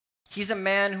He's a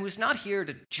man who's not here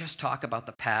to just talk about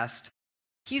the past.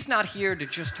 He's not here to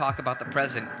just talk about the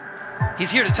present.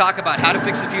 He's here to talk about how to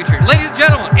fix the future. Ladies and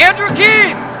gentlemen, Andrew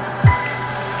Keen!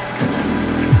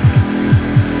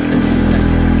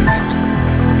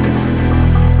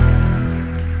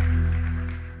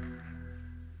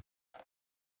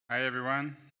 Hi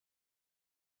everyone.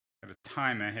 I have a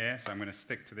timer here, so I'm going to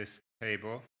stick to this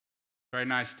table. Very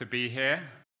nice to be here.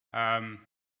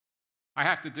 I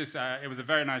have to it was a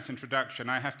very nice introduction.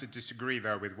 I have to disagree,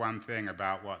 though, with one thing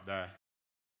about what the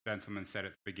gentleman said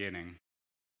at the beginning.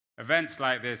 Events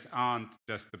like this aren't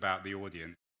just about the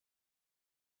audience.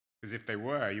 Because if they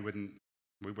were,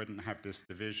 we wouldn't have this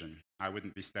division. I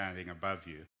wouldn't be standing above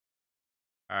you.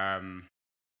 And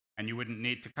you wouldn't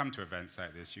need to come to events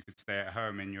like this. You could stay at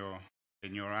home in your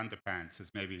underpants,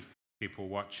 as maybe people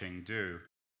watching do.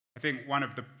 I think one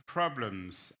of the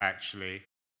problems, actually,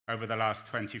 over the last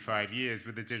 25 years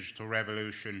with the digital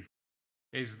revolution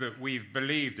is that we've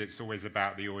believed it's always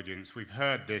about the audience. We've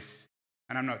heard this,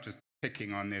 and I'm not just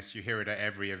picking on this, you hear it at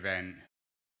every event,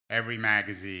 every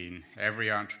magazine, every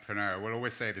entrepreneur will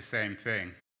always say the same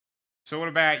thing. It's all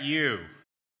about you.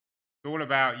 It's all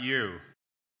about you.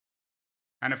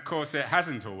 And of course, it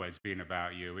hasn't always been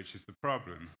about you, which is the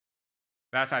problem.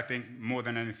 That, I think, more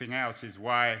than anything else, is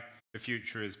why the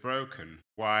future is broken,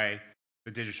 why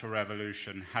the digital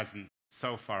revolution hasn't,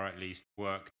 so far at least,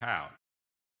 worked out.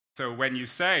 So when you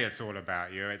say it's all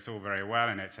about you, it's all very well,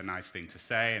 and it's a nice thing to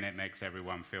say, and it makes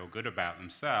everyone feel good about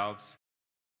themselves.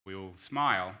 We all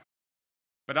smile.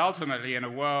 But ultimately, in a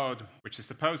world which is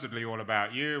supposedly all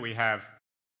about you, we have,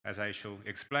 as I shall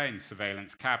explain,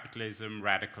 surveillance capitalism,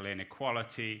 radical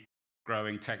inequality,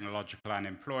 growing technological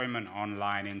unemployment,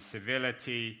 online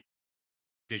incivility,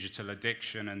 digital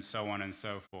addiction, and so on and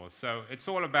so forth. So it's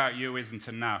all about you isn't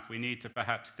enough. We need to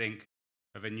perhaps think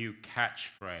of a new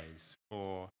catchphrase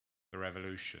for the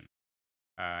revolution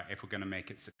if we're going to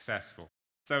make it successful.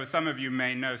 So some of you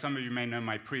may know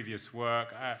my previous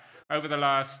work. Over the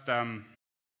last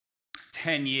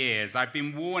 10 years, I've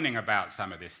been warning about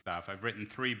some of this stuff. I've written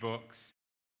 3 books,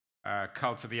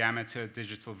 Cult of the Amateur,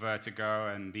 Digital Vertigo,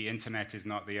 and The Internet is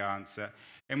Not the Answer,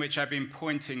 in which I've been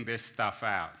pointing this stuff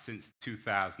out since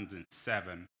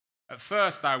 2007. At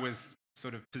first, I was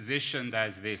sort of positioned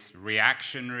as this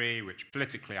reactionary, which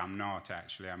politically I'm not,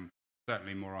 actually. I'm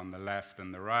certainly more on the left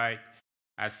than the right,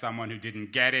 as someone who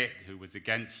didn't get it, who was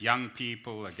against young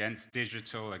people, against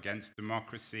digital, against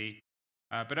democracy.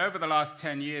 But over the last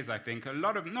 10 years, I think a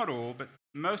lot of, not all, but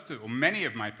many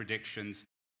of my predictions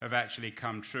have actually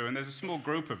come true. And there's a small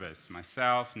group of us,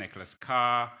 myself, Nicholas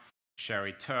Carr,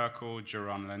 Sherry Turkle,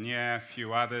 Jaron Lanier, a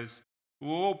few others, who've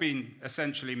all been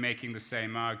essentially making the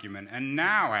same argument. And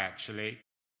now, actually,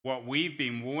 what we've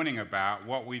been warning about,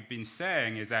 what we've been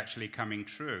saying is actually coming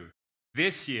true.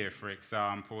 This year, for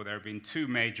example, there have been 2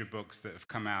 major books that have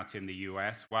come out in the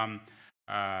US. One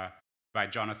by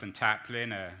Jonathan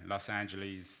Taplin, a Los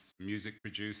Angeles music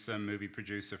producer, movie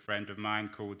producer friend of mine,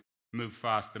 called Move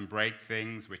Fast and Break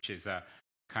Things, which is a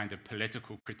kind of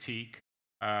political critique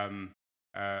of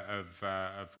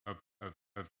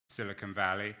Silicon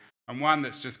Valley. And one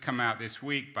that's just come out this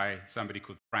week by somebody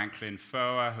called Franklin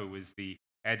Foer, who was the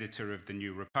editor of The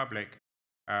New Republic,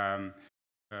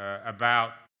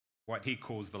 about what he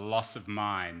calls the loss of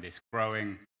mind, this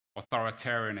growing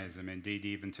authoritarianism, indeed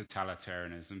even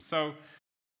totalitarianism. So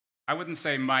I wouldn't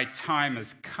say my time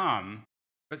has come,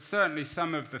 but certainly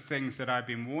some of the things that I've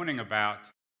been warning about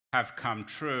have come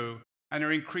true and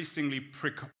are increasingly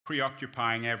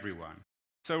preoccupying everyone.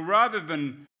 So rather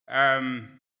than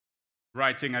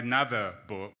writing another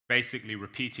book, basically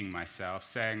repeating myself,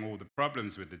 saying all the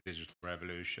problems with the digital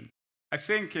revolution, I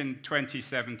think in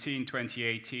 2017,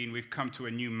 2018, we've come to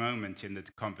a new moment in the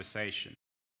conversation.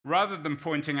 Rather than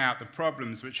pointing out the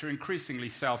problems, which are increasingly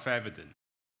self-evident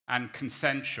and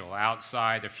consensual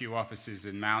outside a few offices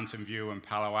in Mountain View and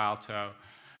Palo Alto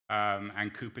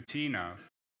and Cupertino,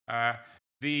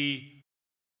 the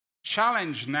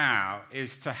challenge now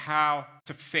is to how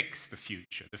to fix the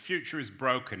future. The future is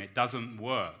broken. It doesn't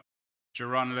work.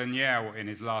 Jaron Lanier, in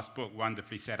his last book,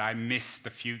 wonderfully said, I miss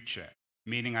the future,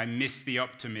 meaning I miss the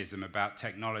optimism about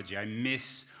technology. I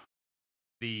miss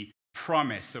the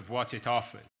promise of what it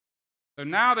offers. So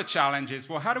now the challenge is,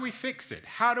 well, how do we fix it?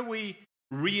 How do we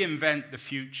reinvent the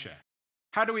future?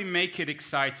 How do we make it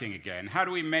exciting again? How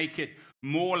do we make it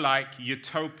more like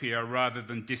utopia rather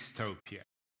than dystopia?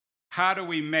 How do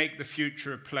we make the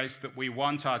future a place that we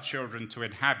want our children to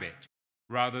inhabit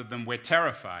rather than we're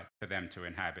terrified for them to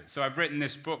inhabit? So I've written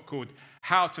this book called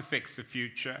How to Fix the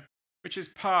Future, which is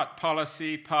part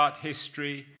policy, part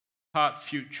history, part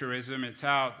futurism. It's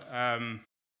out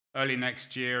early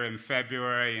next year in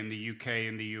February in the UK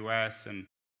and the US, and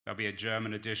there'll be a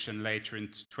German edition later in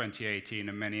 2018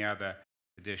 and many other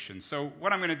editions. So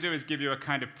what I'm going to do is give you a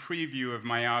kind of preview of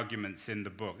my arguments in the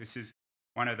book. This is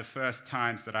one of the first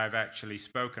times that I've actually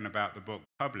spoken about the book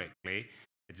publicly.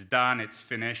 It's done, it's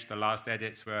finished. The last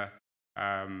edits were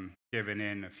given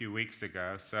in a few weeks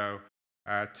ago. So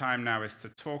time now is to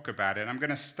talk about it. I'm going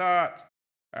to start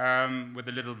with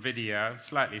a little video,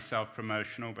 slightly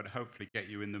self-promotional, but hopefully get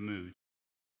you in the mood.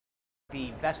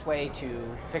 The best way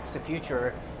to fix the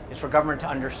future is for government to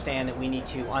understand that we need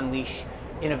to unleash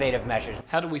innovative measures.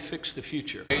 How do we fix the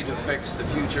future? The way to fix the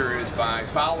future is by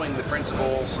following the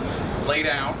principles laid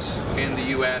out in the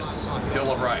U.S.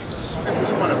 Bill of Rights. If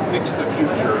we want to fix the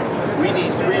future, we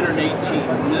need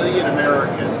 318 million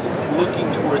Americans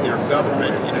looking toward their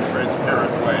government in a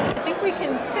transparent way. I think we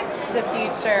can fix the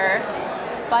future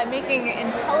by making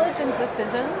intelligent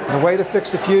decisions. The way to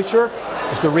fix the future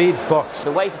is to read books.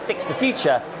 The way to fix the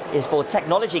future is for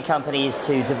technology companies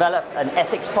to develop an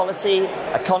ethics policy,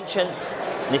 a conscience,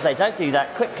 and if they don't do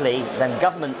that quickly, then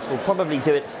governments will probably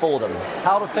do it for them.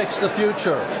 How to fix the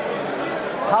future.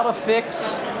 How to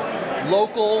fix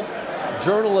local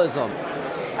journalism.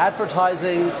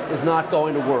 Advertising is not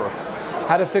going to work.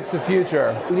 How to fix the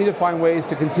future. We need to find ways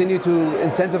to continue to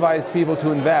incentivize people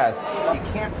to invest. You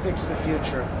can't fix the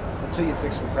future until you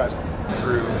fix the present.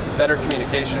 Through better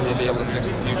communication, we'll be able to fix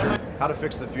the future. How to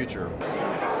fix the future.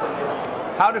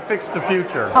 How to fix the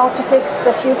future. How to fix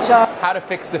the future. How to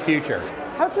fix the future.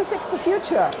 How to fix the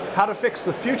future. How to fix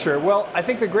the future? Well, I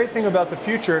think the great thing about the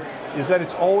future is that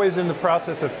it's always in the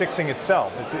process of fixing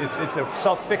itself. It's a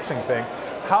self-fixing thing.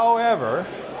 However,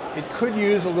 it could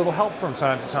use a little help from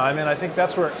time to time, and I think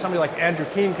that's where somebody like Andrew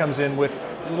Keen comes in with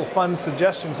little fun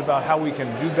suggestions about how we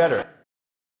can do better.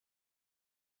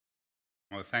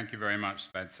 Well, thank you very much,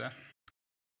 Spencer.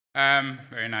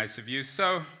 Very nice of you.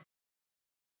 So,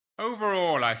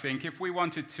 overall, I think if we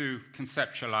wanted to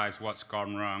conceptualize what's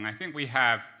gone wrong, I think we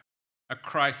have a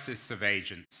crisis of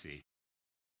agency.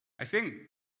 I think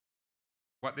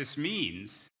what this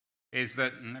means is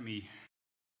that,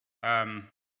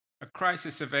 a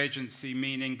crisis of agency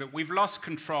meaning that we've lost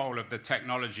control of the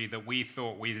technology that we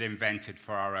thought we'd invented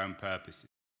for our own purposes.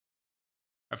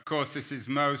 Of course, this is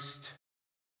most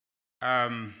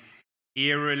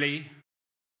eerily,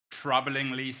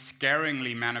 troublingly,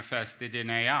 scaringly manifested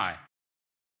in AI.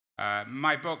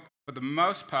 My book, for the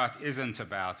most part, isn't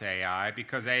about AI,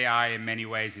 because AI in many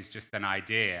ways is just an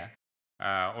idea,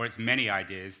 or it's many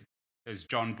ideas. As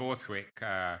John Borthwick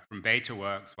from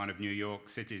BetaWorks, one of New York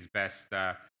City's best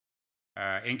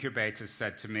incubators,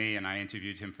 said to me, and I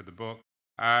interviewed him for the book,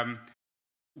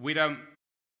 we don't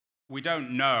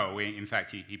know. In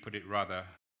fact, he put it rather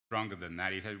stronger than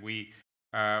that. He said, we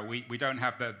don't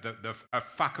have a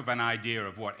fuck of an idea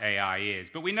of what AI is,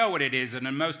 but we know what it is,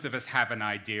 and most of us have an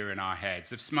idea in our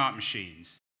heads of smart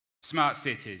machines, smart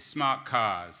cities, smart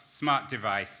cars, smart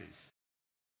devices.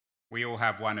 We all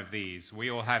have one of these. We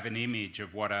all have an image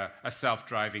of what a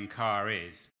self-driving car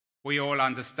is. We all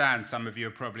understand, some of you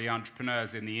are probably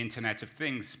entrepreneurs in the Internet of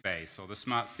Things space or the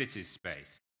smart cities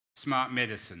space, smart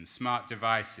medicine, smart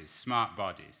devices, smart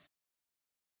bodies.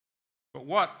 But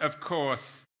what, of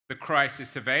course, the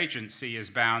crisis of agency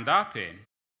is bound up in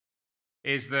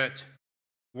is that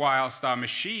whilst our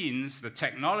machines, the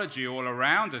technology all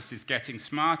around us is getting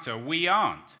smarter, we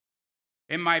aren't.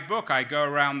 In my book, I go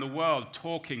around the world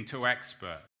talking to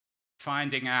experts,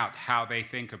 finding out how they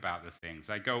think about the things.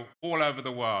 I go all over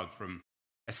the world, from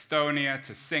Estonia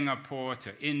to Singapore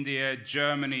to India,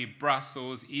 Germany,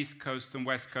 Brussels, East Coast and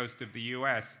West Coast of the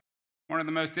US. One of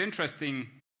the most interesting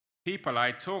people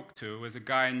I talked to was a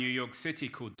guy in New York City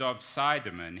called Dov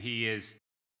Seiderman. He is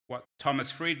what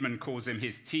Thomas Friedman calls him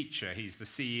his teacher. He's the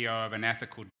CEO of an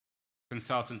ethical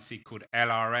consultancy called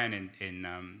LRN in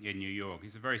New York.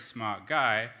 He's a very smart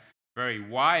guy, very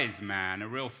wise man, a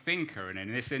real thinker, and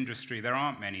in this industry there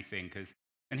aren't many thinkers.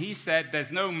 And he said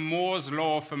there's no Moore's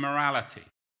law for morality.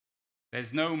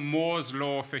 There's no Moore's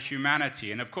law for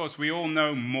humanity. And of course we all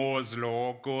know Moore's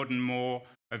law, Gordon Moore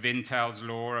of Intel's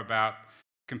law about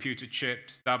computer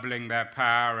chips doubling their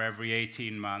power every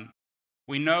 18 months.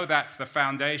 We know that's the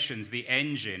foundations, the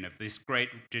engine of this great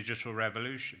digital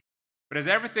revolution. But as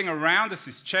everything around us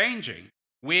is changing,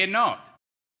 we're not.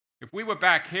 If we were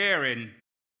back here in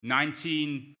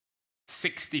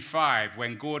 1965,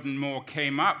 when Gordon Moore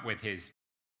came up with his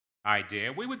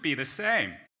idea, we would be the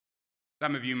same.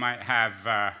 Some of you might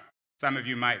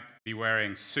be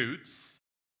wearing suits,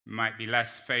 might be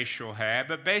less facial hair,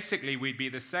 but basically we'd be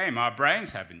the same. Our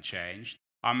brains haven't changed,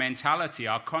 our mentality,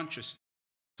 our consciousness.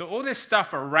 So all this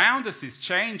stuff around us is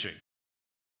changing.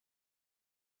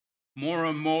 more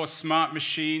and more smart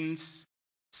machines,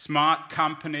 smart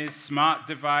companies, smart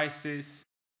devices,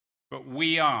 but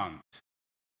we aren't.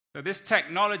 So this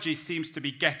technology seems to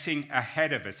be getting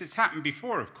ahead of us. It's happened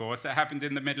before, of course. It happened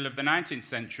in the middle of the 19th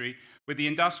century with the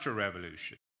Industrial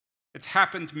Revolution. It's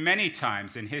happened many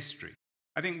times in history.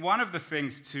 I think one of the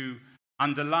things to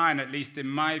underline, at least in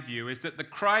my view, is that the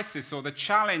crisis or the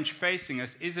challenge facing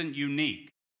us isn't unique.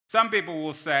 Some people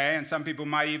will say, and some people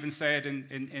might even say it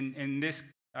in this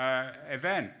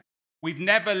event, we've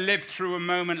never lived through a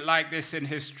moment like this in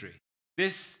history.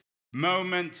 This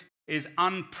moment is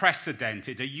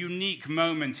unprecedented, a unique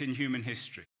moment in human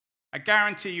history. I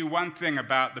guarantee you one thing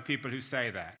about the people who say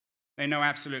that. They know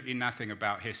absolutely nothing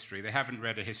about history. They haven't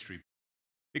read a history book.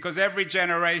 Because every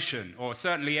generation, or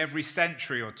certainly every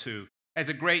century or two, has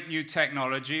a great new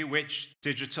technology, which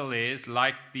digital is,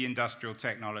 like the industrial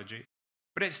technology.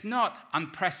 But it's not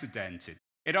unprecedented.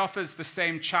 It offers the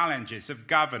same challenges of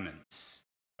governance,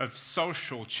 of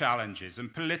social challenges,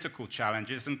 and political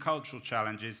challenges, and cultural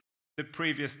challenges that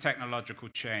previous technological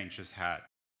change has had.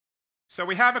 So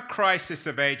we have a crisis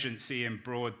of agency in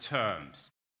broad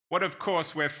terms. What, of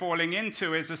course, we're falling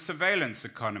into is a surveillance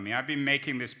economy. I've been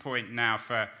making this point now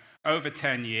for over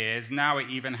 10 years. Now it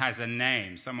even has a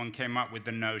name. Someone came up with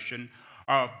the notion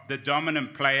of the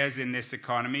dominant players in this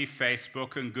economy,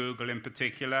 Facebook and Google in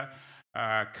particular,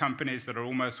 companies that are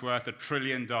almost worth $1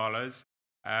 trillion.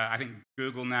 I think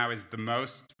Google now is the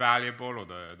most valuable or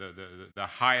the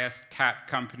highest capped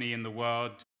company in the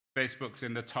world. Facebook's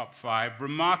in the top 5.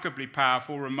 Remarkably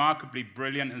powerful, remarkably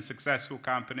brilliant and successful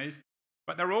companies.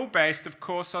 But they're all based, of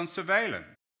course, on surveillance.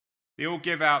 They all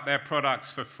give out their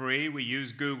products for free. We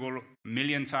use Google 1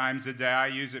 million times a day. I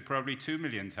use it probably 2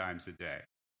 million times a day.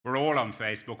 We're all on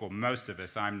Facebook, or most of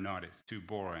us. I'm not. It's too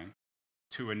boring,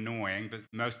 too annoying. But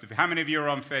most of you. How many of you are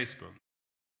on Facebook?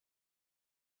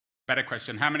 Better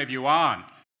question, how many of you aren't?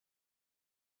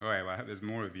 Oh, well, I hope there's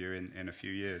more of you in a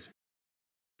few years.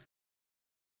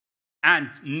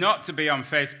 And not to be on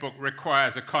Facebook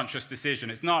requires a conscious decision.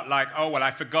 It's not like, oh, well,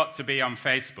 I forgot to be on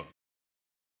Facebook.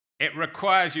 It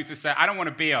requires you to say, I don't want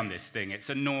to be on this thing. It's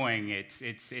annoying.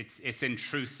 It's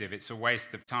intrusive. It's a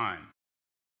waste of time.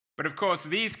 But of course,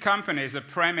 these companies are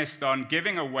premised on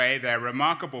giving away their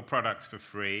remarkable products for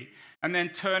free and then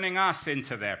turning us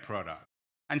into their product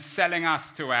and selling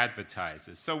us to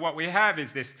advertisers. So what we have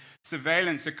is this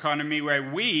surveillance economy where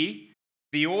we,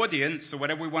 the audience, or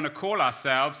whatever we want to call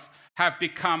ourselves, have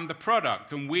become the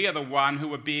product, and we are the one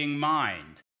who are being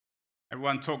mined.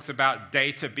 Everyone talks about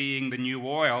data being the new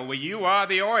oil. Well, you are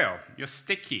the oil. You're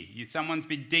sticky. Someone's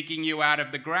been digging you out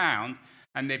of the ground,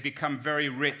 and they've become very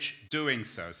rich doing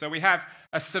so. So we have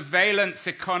a surveillance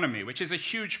economy, which is a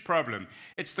huge problem.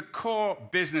 It's the core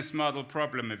business model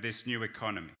problem of this new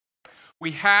economy.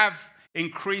 We have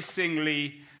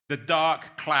increasingly the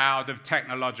dark cloud of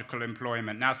technological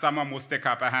employment. Now, someone will stick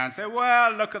up a hand and say,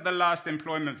 well, look at the last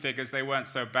employment figures. They weren't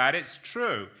so bad. It's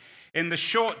true. In the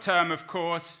short term, of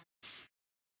course,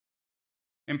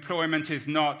 employment is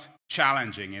not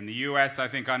challenging. In the US, I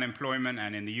think unemployment,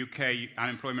 and in the UK,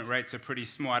 unemployment rates are pretty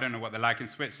small. I don't know what they're like in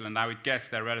Switzerland. I would guess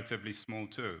they're relatively small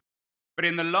too. But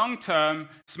in the long term,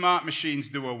 smart machines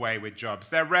do away with jobs.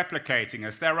 They're replicating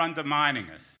us. They're undermining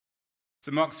us.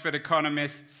 Some Oxford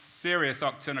economists, serious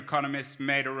Oxford economists,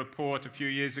 made a report a few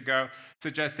years ago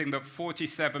suggesting that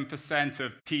 47%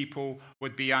 of people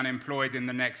would be unemployed in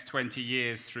the next 20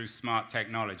 years through smart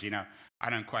technology. Now, I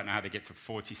don't quite know how they get to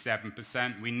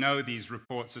 47%. We know these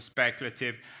reports are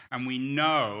speculative, and we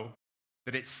know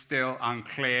that it's still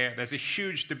unclear. There's a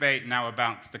huge debate now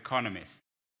about economists.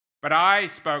 But I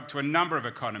spoke to a number of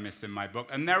economists in my book,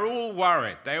 and they're all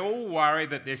worried. They all worry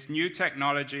that this new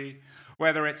technology,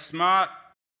 whether it's smart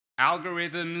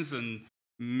algorithms and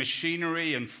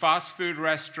machinery in fast food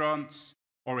restaurants,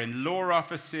 or in law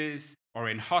offices, or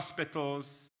in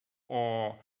hospitals,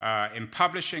 or in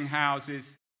publishing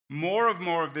houses, more and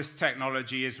more of this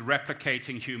technology is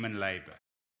replicating human labor.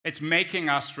 It's making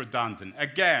us redundant.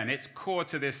 Again, it's core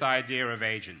to this idea of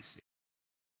agency.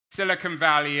 Silicon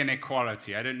Valley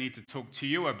inequality. I don't need to talk to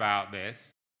you about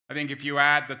this. I think if you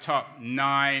add the top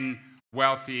 9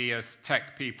 wealthiest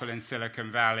tech people in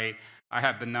Silicon Valley, I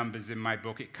have the numbers in my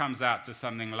book, it comes out to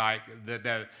something like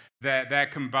their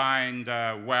combined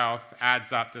wealth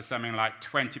adds up to something like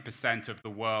 20% of the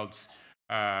world's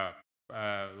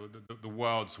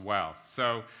wealth.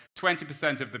 So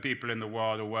 20% of the people in the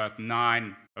world are worth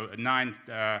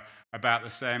about the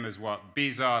same as what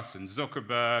Bezos and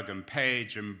Zuckerberg and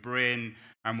Page and Brin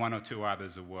and 1 or 2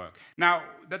 others are worth. Now,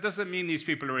 that doesn't mean these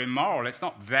people are immoral. It's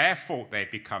not their fault they've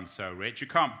become so rich. You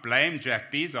can't blame Jeff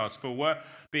Bezos for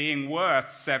being worth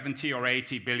 $70 or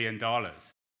 $80 billion.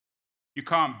 You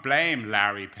can't blame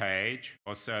Larry Page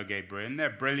or Sergey Brin. They're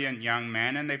brilliant young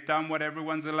men, and they've done what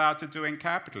everyone's allowed to do in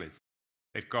capitalism.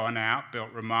 They've gone out,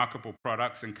 built remarkable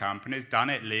products and companies, done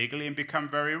it legally, and become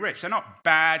very rich. They're not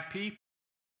bad people.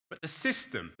 But the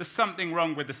system, there's something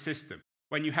wrong with the system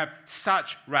when you have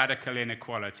such radical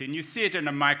inequality. And you see it in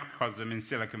a microcosm in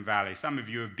Silicon Valley. Some of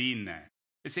you have been there.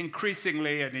 It's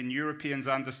increasingly, and Europeans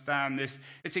understand this,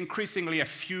 it's increasingly a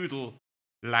feudal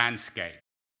landscape.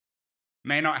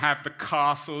 May not have the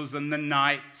castles and the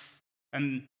knights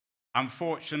and,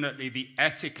 unfortunately, the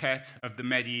etiquette of the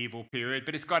medieval period,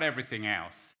 but it's got everything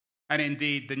else. And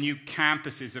indeed, the new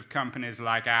campuses of companies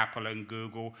like Apple and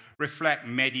Google reflect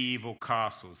medieval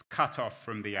castles, cut off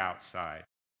from the outside.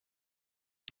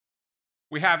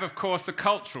 We have, of course, a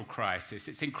cultural crisis.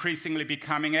 It's increasingly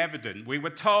becoming evident. We were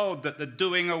told that the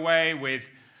doing away with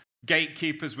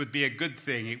gatekeepers would be a good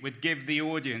thing. It would give the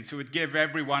audience, it would give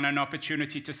everyone an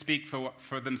opportunity to speak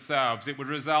for themselves. It would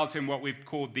result in what we've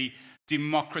called the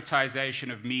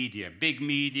democratization of media. Big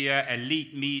media,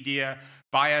 elite media,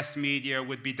 biased media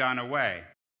would be done away.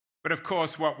 But of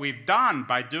course, what we've done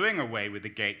by doing away with the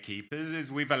gatekeepers is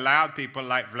we've allowed people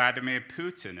like Vladimir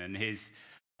Putin and his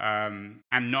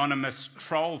anonymous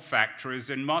troll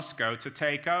factories in Moscow to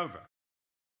take over.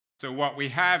 So what we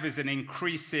have is an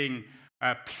increasing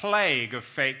plague of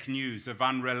fake news, of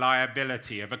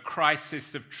unreliability, of a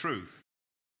crisis of truth.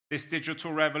 This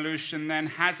digital revolution then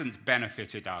hasn't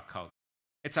benefited our culture.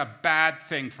 It's a bad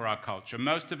thing for our culture.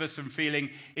 Most of us are feeling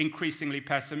increasingly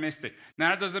pessimistic. Now,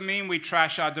 that doesn't mean we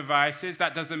trash our devices.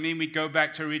 That doesn't mean we go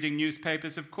back to reading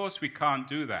newspapers. Of course, we can't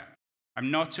do that. I'm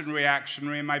not a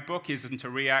reactionary, and my book isn't a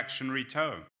reactionary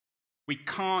tone. We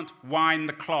can't wind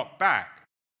the clock back.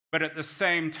 But at the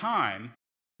same time,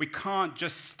 we can't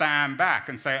just stand back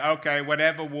and say, okay,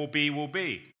 whatever will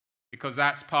be, because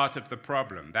that's part of the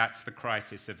problem. That's the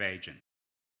crisis of agent.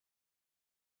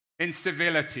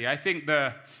 Incivility. I think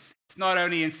it's not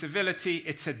only incivility,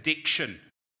 it's addiction.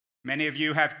 Many of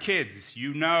you have kids.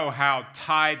 You know how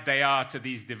tied they are to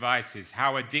these devices,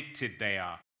 how addicted they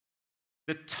are.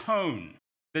 The tone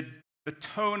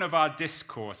of our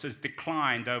discourse has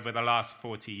declined over the last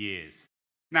 40 years.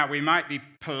 Now, we might be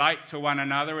polite to one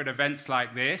another at events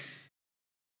like this.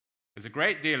 There's a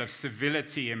great deal of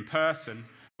civility in person.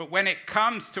 But when it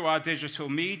comes to our digital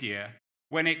media,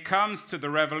 when it comes to the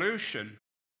revolution,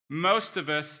 most of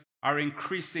us are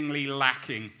increasingly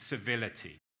lacking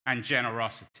civility and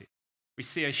generosity. We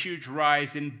see a huge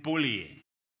rise in bullying,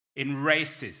 in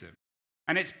racism.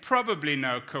 And it's probably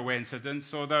no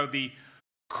coincidence, although the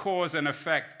cause and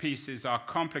effect pieces are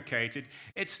complicated,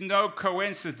 it's no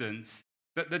coincidence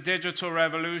that the digital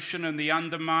revolution and the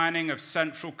undermining of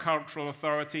central cultural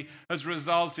authority has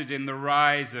resulted in the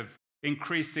rise of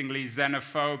increasingly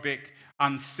xenophobic,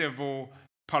 uncivil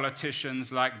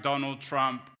politicians like Donald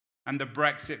Trump and the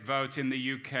Brexit vote in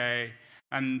the UK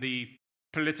and the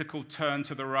political turn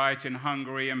to the right in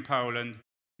Hungary and Poland.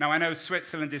 Now, I know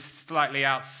Switzerland is slightly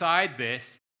outside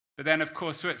this, but then, of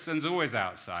course, Switzerland's always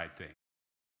outside things.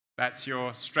 That's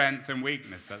your strength and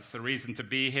weakness. That's the reason to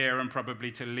be here and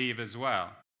probably to leave as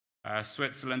well.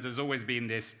 Switzerland has always been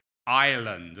this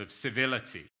island of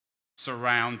civility,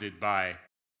 surrounded by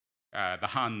the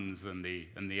Huns and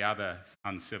the other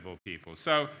uncivil people.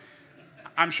 So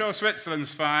I'm sure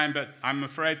Switzerland's fine, but I'm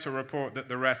afraid to report that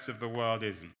the rest of the world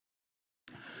isn't.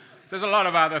 There's a lot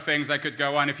of other things I could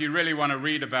go on. If you really want to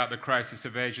read about the crisis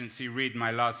of agency, read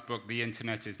my last book, The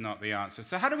Internet is Not the Answer.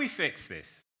 So how do we fix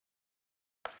this?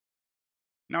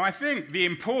 Now, I think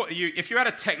if you had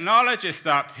a technologist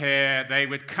up here, they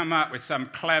would come up with some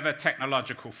clever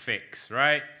technological fix,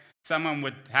 right? Someone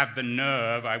would have the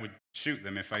nerve, I would shoot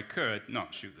them if I could,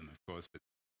 not shoot them, of course, but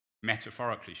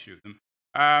metaphorically shoot them.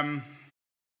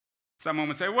 Someone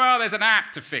would say, well, there's an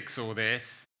app to fix all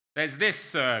this. There's this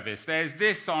service, there's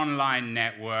this online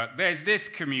network, there's this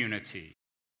community,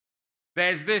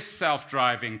 there's this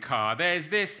self-driving car, there's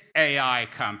this AI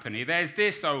company, there's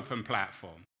this open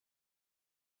platform.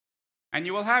 And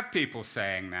you will have people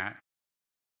saying that.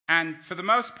 And for the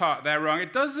most part, they're wrong.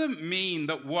 It doesn't mean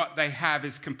that what they have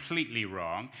is completely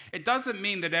wrong. It doesn't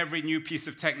mean that every new piece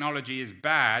of technology is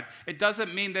bad. It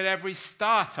doesn't mean that every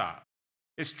startup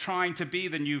is trying to be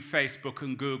the new Facebook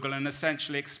and Google and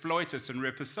essentially exploit us and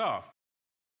rip us off.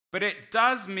 But it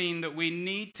does mean that we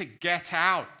need to get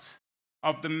out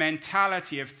of the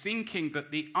mentality of thinking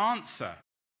that the answer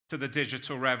to the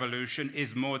digital revolution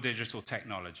is more digital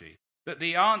technology. That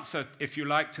the answer, if you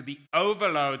like, to the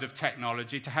overload of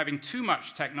technology, to having too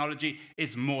much technology,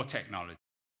 is more technology.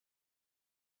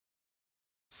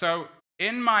 So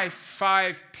in my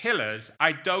 5 pillars,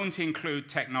 I don't include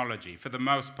technology for the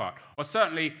most part, or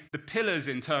certainly the pillars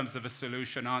in terms of a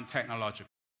solution aren't technological.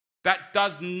 That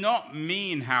does not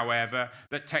mean, however,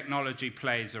 that technology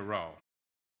plays a role.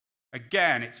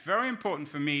 Again, it's very important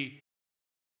for me,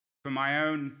 for my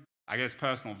own, I guess,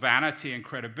 personal vanity and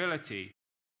credibility,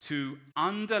 to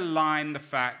underline the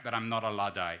fact that I'm not a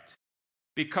Luddite.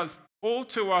 Because all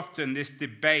too often this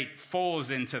debate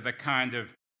falls into the kind of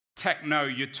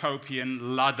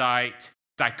techno-utopian Luddite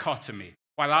dichotomy.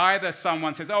 While either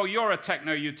someone says, oh, you're a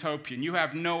techno-utopian, you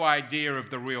have no idea of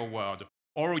the real world,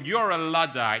 or you're a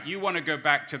Luddite, you want to go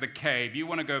back to the cave, you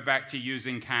want to go back to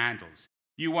using candles,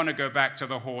 you want to go back to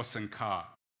the horse and cart.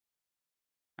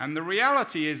 And the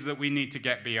reality is that we need to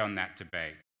get beyond that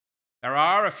debate. There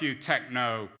are a few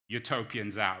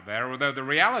techno-utopians out there, although the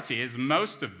reality is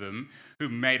most of them who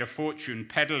made a fortune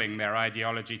peddling their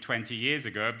ideology 20 years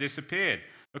ago have disappeared.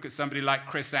 Look at somebody like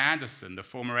Chris Anderson, the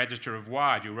former editor of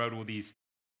Wired, who wrote all these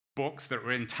books that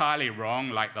were entirely wrong,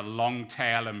 like The Long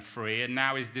Tail and Free, and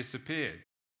now he's disappeared.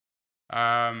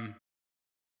 And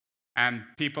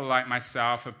people like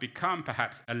myself have become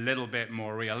perhaps a little bit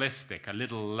more realistic, a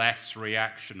little less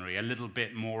reactionary, a little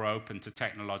bit more open to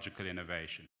technological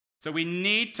innovation. So we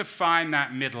need to find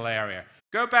that middle area.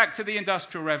 Go back to the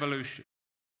Industrial Revolution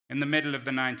in the middle of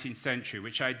the 19th century,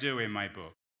 which I do in my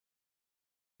book.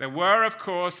 There were, of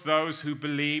course, those who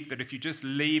believed that if you just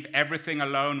leave everything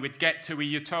alone, we'd get to a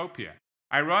utopia.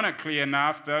 Ironically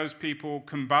enough, those people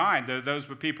combined, those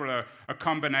were people, a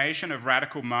combination of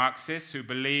radical Marxists who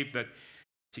believed that,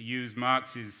 to use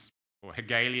Marx's or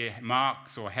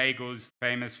Marx or Hegel's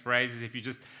famous phrases, if you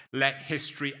just let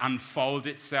history unfold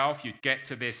itself, you'd get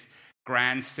to this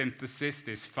grand synthesis,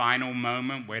 this final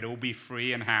moment where it'd all be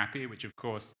free and happy, which of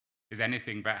course is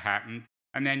anything but happened.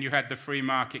 And then you had the free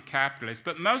market capitalists.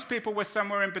 But most people were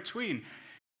somewhere in between.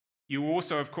 You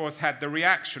also, of course, had the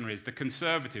reactionaries, the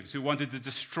conservatives, who wanted to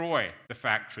destroy the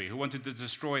factory, who wanted to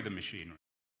destroy the machinery.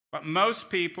 But most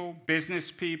people,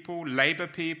 business people, labor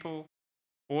people,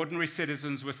 ordinary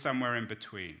citizens were somewhere in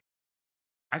between.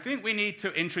 I think we need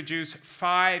to introduce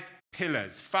 5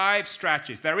 pillars, 5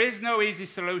 strategies. There is no easy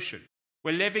solution.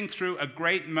 We're living through a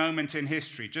great moment in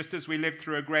history, just as we lived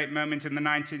through a great moment in the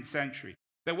 19th century.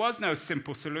 There was no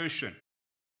simple solution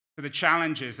to the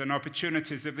challenges and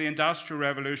opportunities of the Industrial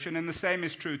Revolution, and the same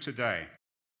is true today.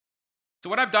 So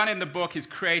what I've done in the book is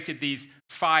created these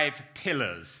 5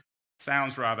 pillars.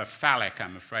 Sounds rather phallic,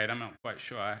 I'm afraid. I'm not quite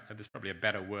sure. There's probably a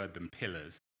better word than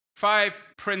pillars. 5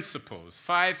 principles,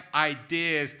 5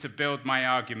 ideas to build my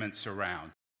arguments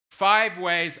around. 5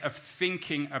 ways of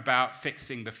thinking about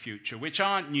fixing the future, which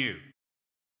aren't new.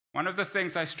 One of the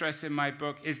things I stress in my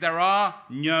book is there are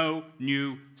no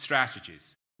new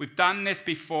strategies. We've done this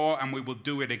before and we will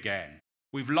do it again.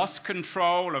 We've lost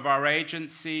control of our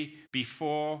agency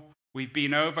before. We've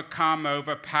been overcome,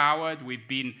 overpowered. We've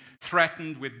been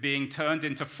threatened with being turned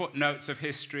into footnotes of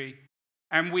history.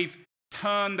 And we've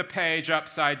turned the page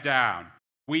upside down.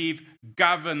 We've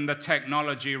governed the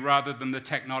technology rather than the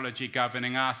technology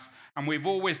governing us. And we've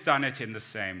always done it in the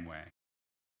same way.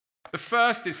 The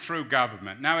first is through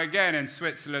government. Now, again, in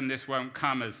Switzerland, this won't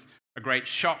come as a great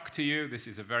shock to you. This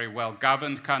is a very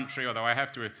well-governed country, although I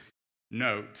have to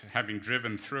note, having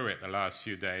driven through it the last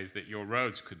few days, that your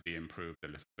roads could be improved a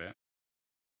little bit.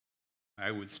 I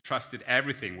always trusted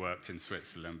everything worked in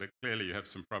Switzerland, but clearly you have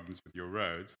some problems with your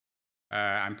roads.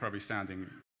 I'm probably sounding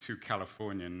too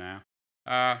Californian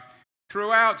now.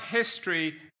 Throughout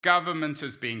history, government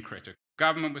has been critical.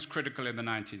 Government was critical in the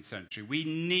 19th century. We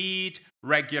need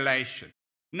regulation.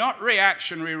 Not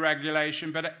reactionary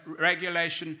regulation, but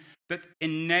regulation that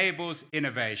enables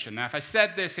innovation. Now, if I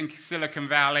said this in Silicon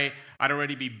Valley, I'd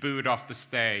already be booed off the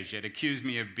stage. They'd accuse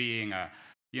me of being a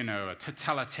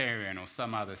totalitarian or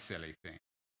some other silly thing.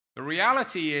 The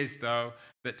reality is, though,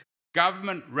 that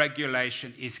government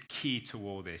regulation is key to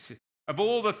all this. Of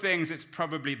all the things, it's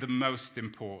probably the most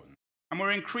important. And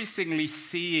we're increasingly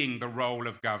seeing the role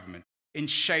of government in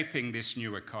shaping this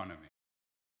new economy.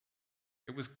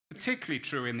 It was particularly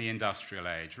true in the industrial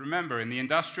age. Remember, in the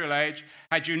industrial age,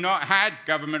 had you not had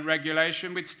government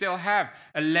regulation, we'd still have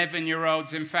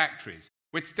 11-year-olds in factories.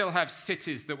 We'd still have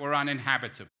cities that were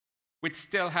uninhabitable. We'd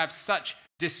still have such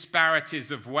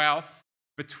disparities of wealth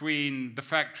between the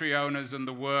factory owners and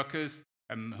the workers,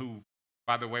 who,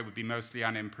 by the way, would be mostly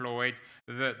unemployed,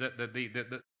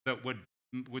 that would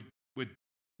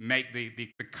make the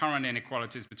current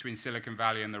inequalities between Silicon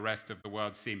Valley and the rest of the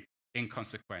world seem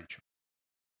inconsequential.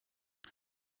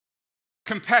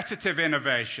 Competitive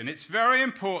innovation. It's very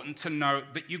important to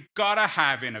note that you've got to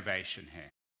have innovation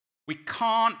here. We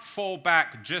can't fall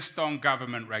back just on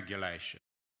government regulation.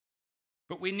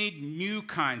 but we need new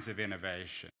kinds of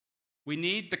innovation. We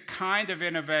need the kind of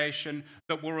innovation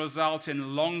that will result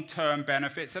in long-term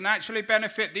benefits and actually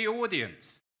benefit the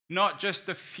audience, not just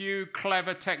a few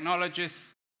clever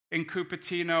technologists in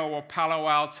Cupertino or Palo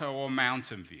Alto or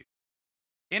Mountain View.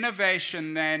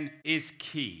 Innovation, then, is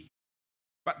key.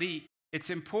 But it's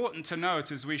important to note,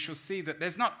 as we shall see, that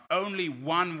there's not only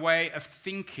one way of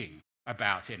thinking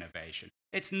about innovation.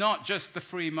 It's not just the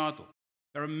free model.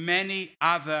 There are many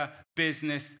other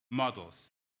business models.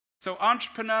 So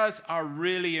entrepreneurs are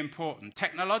really important.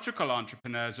 Technological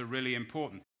entrepreneurs are really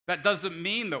important. That doesn't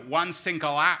mean that one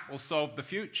single app will solve the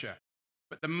future.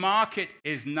 But the market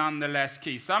is nonetheless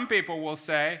key. Some people will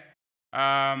say,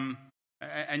 and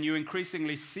you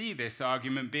increasingly see this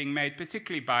argument being made,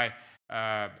 particularly by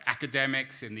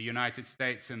academics in the United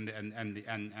States and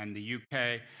the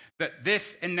UK, that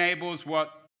this enables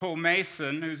what Paul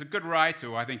Mason, who's a good writer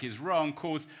who I think is wrong,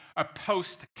 calls a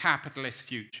post-capitalist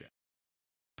future.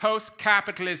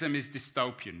 Post-capitalism is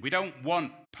dystopian. We don't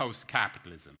want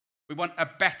post-capitalism. We want a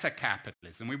better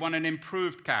capitalism. We want an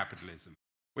improved capitalism.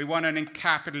 We want an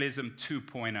capitalism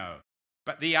 2.0.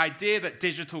 But the idea that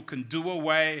digital can do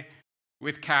away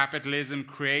with capitalism,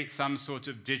 create some sort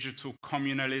of digital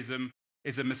communalism,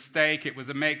 is a mistake. It was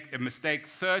a mistake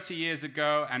 30 years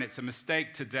ago, and it's a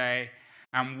mistake today.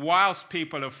 And whilst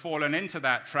people have fallen into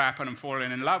that trap and have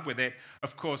fallen in love with it,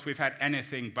 of course, we've had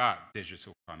anything but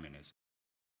digital communism.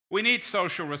 We need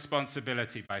social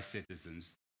responsibility by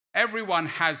citizens. Everyone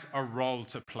has a role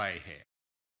to play here.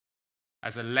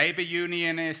 As a labor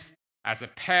unionist, as a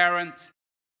parent,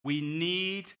 we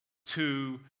need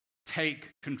to take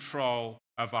control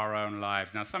of our own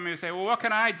lives. Now, some of you say, well, what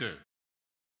can I do?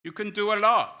 You can do a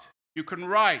lot. You can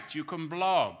write, you can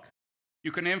blog,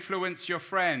 you can influence your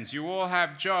friends. You all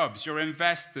have jobs, you're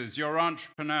investors, you're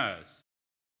entrepreneurs.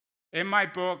 In my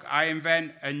book, I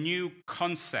invent a new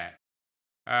concept.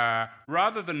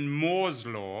 Rather than Moore's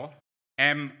Law,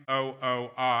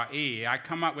 M-O-O-R-E, I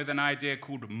come up with an idea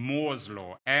called Moore's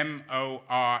Law,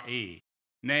 M-O-R-E,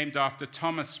 named after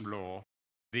Thomas More,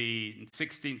 the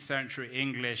 16th century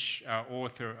English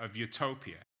author of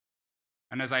Utopia.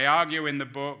 And as I argue in the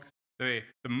book, the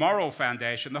moral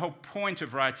foundation, the whole point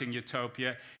of writing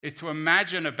Utopia is to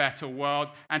imagine a better world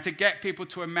and to get people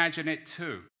to imagine it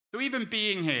too. So even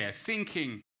being here,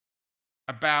 thinking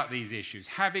about these issues,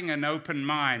 having an open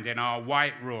mind in our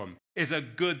white room is a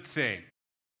good thing.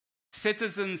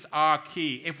 Citizens are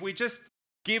key. If we just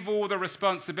give all the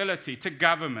responsibility to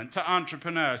government, to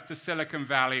entrepreneurs, to Silicon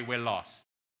Valley, we're lost.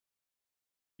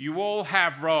 You all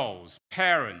have roles,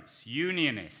 parents,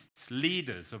 unionists,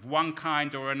 leaders of one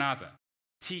kind or another,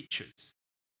 teachers.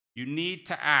 You need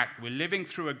to act. We're living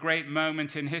through a great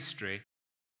moment in history,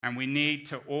 and we need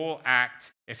to all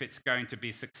act if it's going to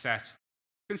be successful.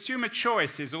 Consumer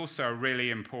choice is also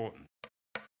really important.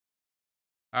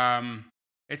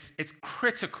 It's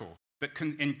critical that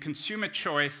in consumer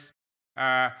choice,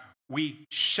 we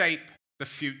shape the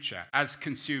future as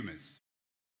consumers.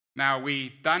 Now,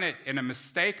 we've done it in a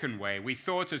mistaken way. We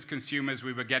thought as consumers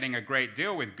we were getting a great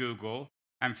deal with Google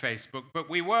and Facebook, but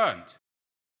we weren't.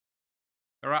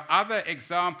 There are other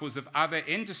examples of other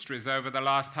industries over the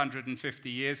last 150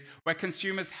 years where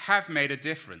consumers have made a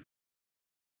difference.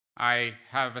 I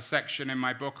have a section in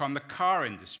my book on the car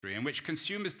industry in which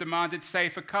consumers demanded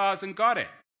safer cars and got it,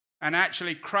 and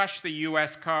actually crushed the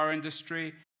US car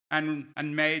industry and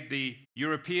made the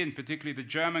European, particularly the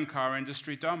German car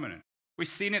industry, dominant. We've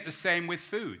seen it the same with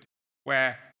food,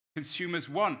 where consumers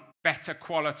want better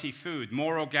quality food,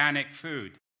 more organic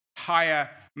food, higher,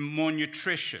 more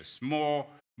nutritious, more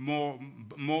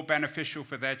beneficial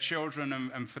for their children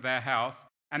and for their health,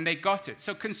 and they got it.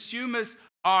 So consumers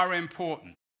are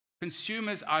important.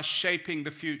 Consumers are shaping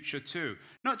the future too,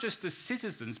 not just as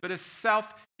citizens, but as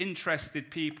self-interested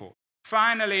people.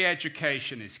 Finally,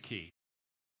 education is key.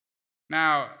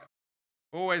 Now,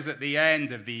 always at the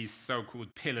end of these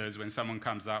so-called pillars, when someone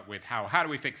comes up with how do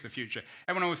we fix the future,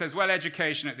 everyone always says, well,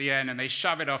 education at the end, and they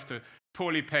shove it off to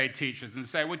poorly paid teachers and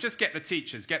say, well, just get the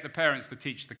teachers, get the parents to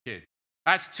teach the kids.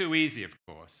 That's too easy, of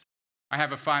course. I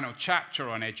have a final chapter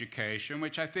on education,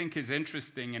 which I think is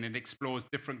interesting, and it explores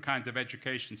different kinds of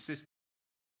education systems.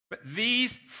 But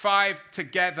these 5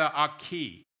 together are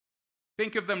key.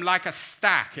 Think of them like a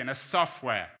stack in a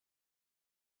software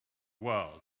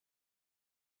world.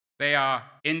 They are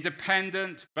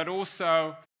independent, but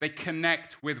also they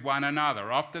connect with one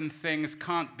another. Often things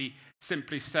can't be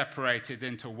simply separated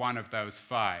into one of those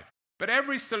 5. But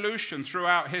every solution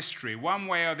throughout history, one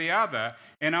way or the other,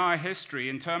 in our history,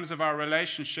 in terms of our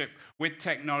relationship with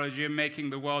technology and making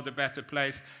the world a better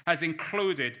place, has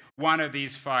included one of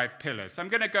these 5 pillars. I'm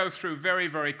going to go through very,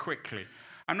 very quickly.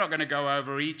 I'm not going to go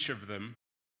over each of them,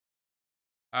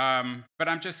 but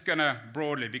I'm just going to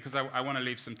broadly, because I want to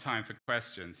leave some time for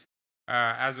questions.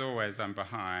 As always, I'm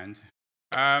behind.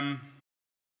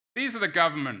 These are the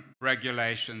government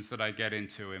regulations that I get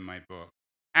into in my book.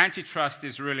 Antitrust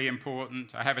is really important.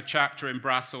 I have a chapter in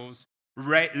Brussels.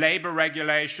 Labor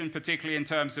regulation, particularly in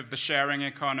terms of the sharing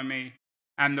economy,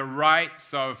 and the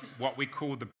rights of what we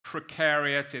call the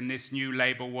precariat in this new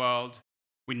labor world.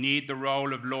 We need the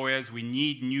role of lawyers. We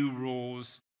need new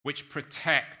rules which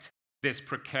protect this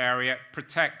precariat,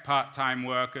 protect part-time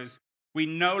workers. We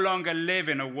no longer live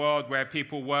in a world where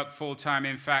people work full-time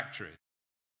in factories.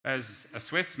 There's a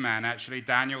Swiss man, actually,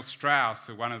 Daniel Strauss,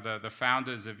 one of the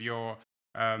founders of your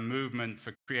movement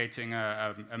for creating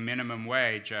a minimum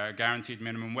wage, a guaranteed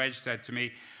minimum wage, said to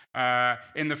me,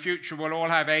 in the future we'll all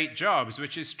have 8 jobs,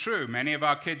 which is true. Many of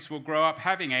our kids will grow up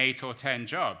having 8 or 10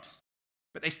 jobs,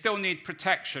 but they still need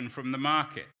protection from the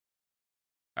market.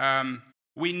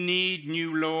 We need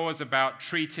new laws about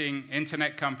treating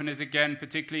internet companies, again,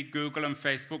 particularly Google and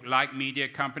Facebook, like media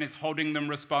companies, holding them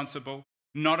responsible,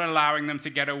 not allowing them to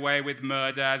get away with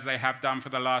murder as they have done for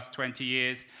the last 20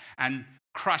 years, and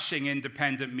crushing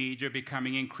independent media,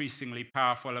 becoming increasingly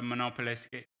powerful and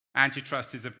monopolistic.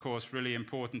 Antitrust is, of course, really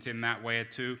important in that way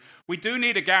too. We do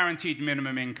need a guaranteed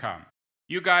minimum income.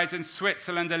 You guys in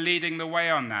Switzerland are leading the way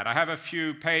on that. I have a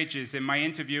few pages in my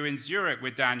interview in Zurich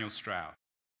with Daniel Strauss.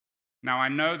 Now, I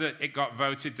know that it got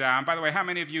voted down. By the way, how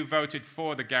many of you voted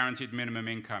for the guaranteed minimum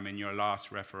income in your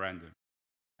last referendum?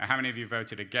 And how many of you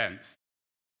voted against?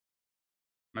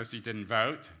 Most of you didn't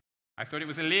vote. I thought it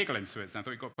was illegal in Switzerland. I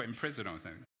thought you got put in prison or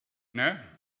something. No?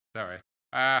 Sorry.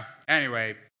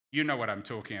 Anyway, you know what I'm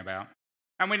talking about.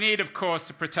 And we need, of course,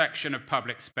 the protection of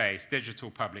public space, digital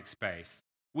public space.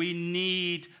 We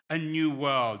need a new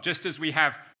world. Just as we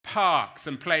have parks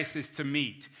and places to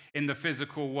meet in the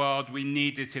physical world, we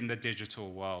need it in the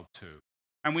digital world too.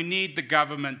 And we need the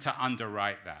government to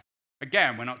underwrite that.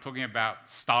 Again, we're not talking about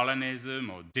Stalinism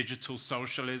or digital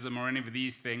socialism or any of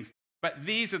these things, but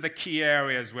these are the key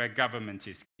areas where government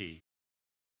is key.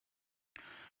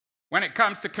 When it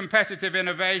comes to competitive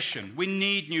innovation, we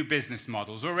need new business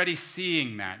models. We're already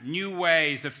seeing that. New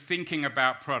ways of thinking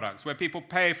about products, where people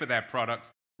pay for their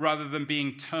products rather than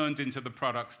being turned into the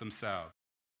products themselves.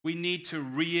 We need to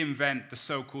reinvent the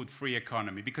so-called free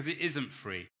economy, because it isn't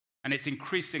free, and it's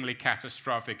increasingly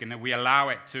catastrophic, and if we allow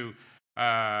it to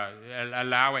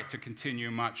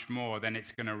continue much more, then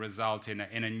it's going to result in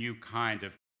a new kind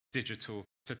of digital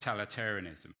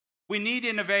totalitarianism. We need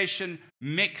innovation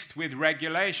mixed with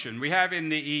regulation. We have in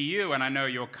the EU, and I know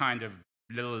you're kind of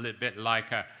a little bit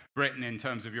like Britain in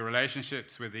terms of your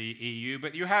relationships with the EU,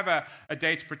 but you have a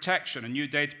data protection, a new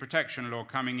data protection law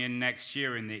coming in next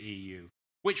year in the EU,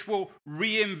 which will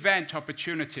reinvent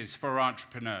opportunities for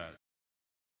entrepreneurs.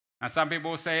 Now, some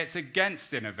people will say it's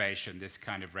against innovation, this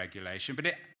kind of regulation, but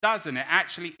it doesn't. It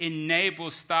actually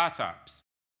enables startups.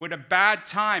 We're at a bad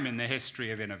time in the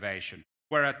history of innovation,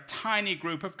 where a tiny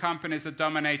group of companies are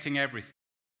dominating everything.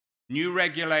 New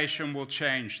regulation will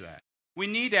change that. We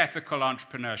need ethical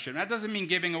entrepreneurship. That doesn't mean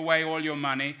giving away all your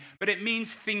money, but it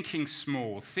means thinking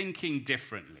small, thinking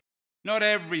differently. Not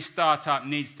every startup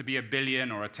needs to be a $1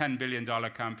 billion or a $10 billion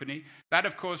company. That,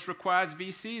 of course, requires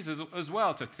VCs as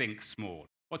well to think small,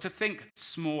 or to think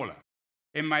smaller.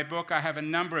 In my book, I have a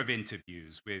number of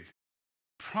interviews with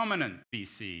prominent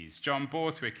VCs, John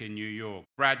Borthwick in New York,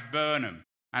 Brad Burnham,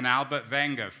 and Albert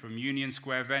Wenger from Union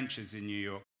Square Ventures in New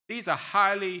York. These are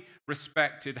highly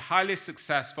respected, highly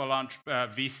successful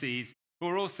VCs who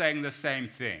are all saying the same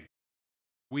thing.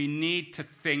 We need to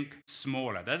think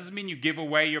smaller. That doesn't mean you give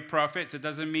away your profits. It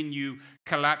doesn't mean you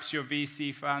collapse your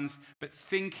VC funds, but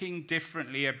thinking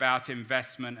differently about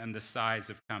investment and the size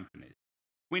of companies.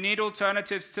 We need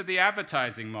alternatives to the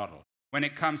advertising model when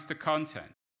it comes to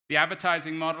content. The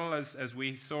advertising model, as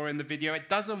we saw in the video, it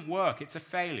doesn't work. It's a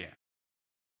failure.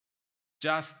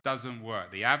 Just doesn't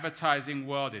work. The advertising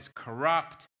world is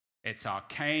corrupt. It's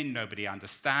arcane. Nobody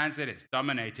understands it. It's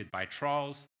dominated by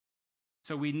trolls.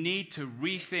 So we need to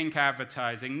rethink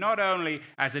advertising, not only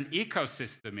as an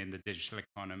ecosystem in the digital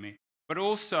economy, but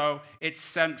also its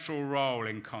central role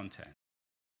in content.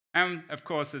 And of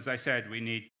course, as I said, we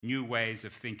need new ways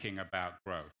of thinking about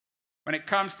growth. When it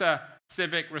comes to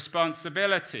civic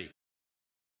responsibility,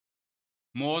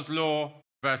 Moore's law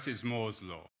versus Moore's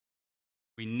law.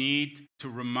 We need to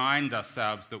remind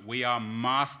ourselves that we are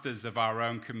masters of our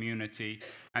own community,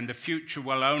 and the future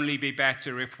will only be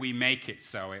better if we make it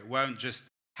so. It won't just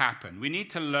happen. We need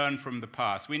to learn from the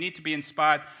past. We need to be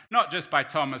inspired not just by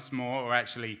Thomas More, who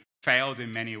actually failed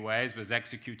in many ways, was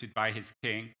executed by his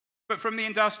king, but from the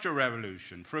Industrial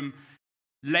Revolution, from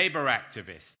labor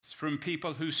activists, from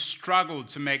people who struggled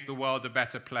to make the world a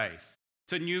better place,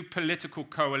 to new political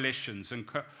coalitions and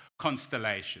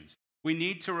constellations. We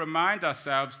need to remind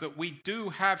ourselves that we do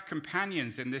have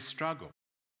companions in this struggle.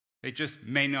 They just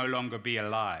may no longer be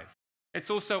alive. It's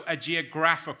also a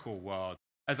geographical world.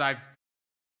 As I've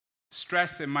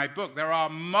stressed in my book, there are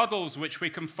models which we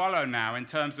can follow now in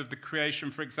terms of the creation,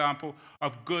 for example,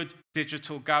 of good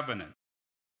digital governance.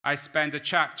 I spend a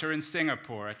chapter in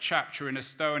Singapore, a chapter in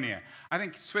Estonia. I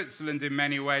think Switzerland in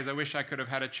many ways, I wish I could have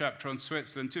had a chapter on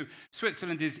Switzerland too.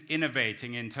 Switzerland is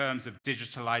innovating in terms of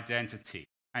digital identity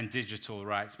and digital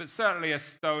rights, but certainly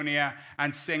Estonia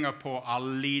and Singapore are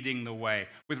leading the way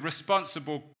with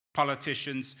responsible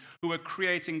politicians who are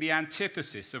creating the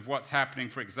antithesis of what's happening,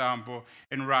 for example,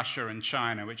 in Russia and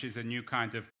China, which is a new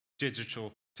kind of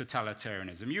digital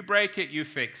totalitarianism. You break it, you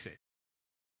fix it.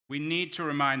 We need to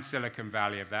remind Silicon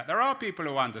Valley of that. There are people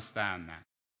who understand that.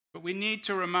 But we need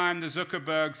to remind the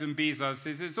Zuckerbergs and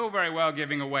Bezoses, it's all very well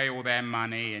giving away all their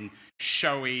money and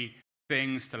showy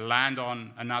things to land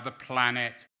on another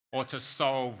planet or to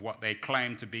solve what they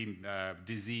claim to be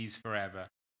disease forever.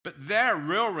 But their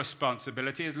real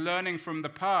responsibility is learning from the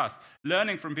past,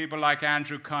 learning from people like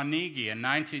Andrew Carnegie, a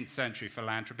 19th century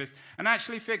philanthropist, and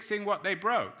actually fixing what they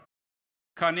broke.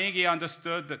 Carnegie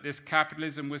understood that this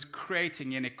capitalism was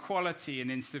creating inequality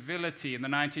and incivility in the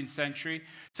 19th century,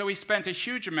 so he spent a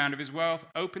huge amount of his wealth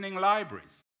opening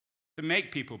libraries to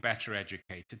make people better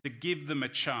educated, to give them a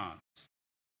chance.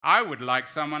 I would like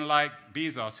someone like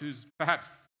Bezos, who's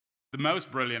perhaps the most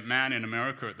brilliant man in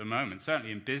America at the moment,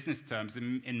 certainly in business terms,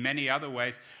 in many other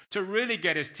ways, to really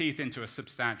get his teeth into a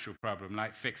substantial problem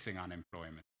like fixing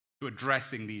unemployment, to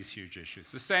addressing these huge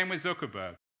issues. The same with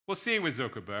Zuckerberg. We'll see with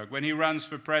Zuckerberg when he runs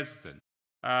for president.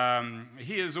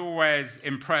 He has always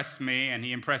impressed me, and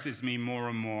he impresses me more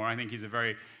and more. I think he's a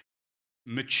very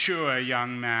mature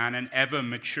young man and ever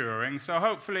maturing, so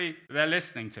hopefully they're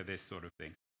listening to this sort of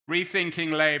thing.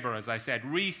 Rethinking labor, as I said,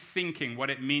 rethinking what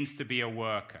it means to be a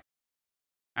worker.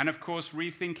 And of course,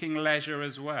 rethinking leisure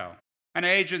as well. An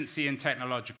agency in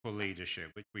technological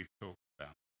leadership, which we've talked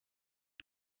about.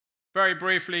 Very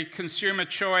briefly, consumer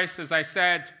choice, as I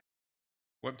said,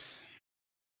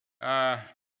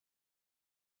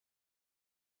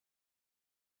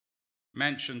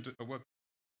 mentioned,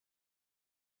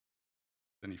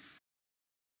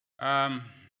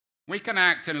 we can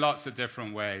act in lots of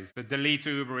different ways. The delete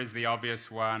Uber is the obvious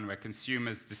one, where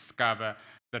consumers discover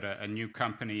that a new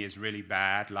company is really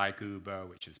bad, like Uber,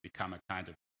 which has become a kind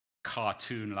of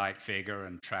cartoon-like figure,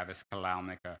 and Travis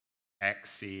Kalanick,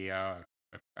 ex-CEO,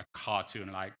 a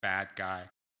cartoon-like bad guy.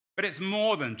 But it's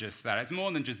more than just that. It's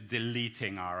more than just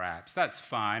deleting our apps. That's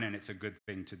fine, and it's a good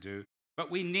thing to do.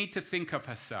 But we need to think of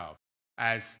ourselves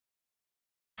as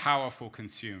powerful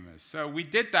consumers. So we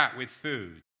did that with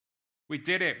food. We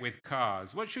did it with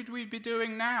cars. What should we be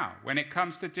doing now when it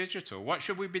comes to digital? What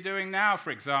should we be doing now,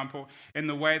 for example, in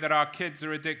the way that our kids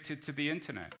are addicted to the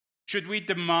internet? Should we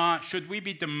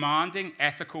be demanding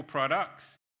ethical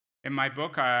products? In my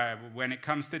book, when it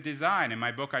comes to design, in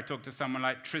my book, I talked to someone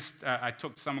like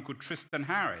called Tristan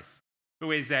Harris,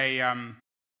 who is an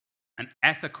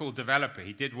ethical developer.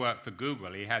 He did work for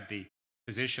Google. He had the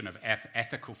position of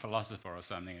ethical philosopher or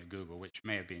something at Google, which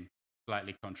may have been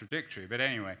slightly contradictory. But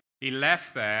anyway, he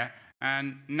left there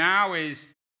and now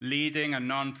is leading a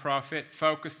non-profit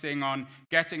focusing on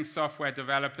getting software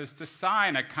developers to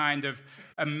sign a kind of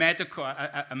a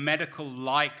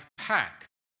medical-like pact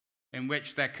in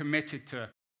which they're committed to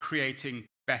creating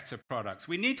better products.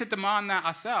 We need to demand that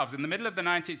ourselves. In the middle of the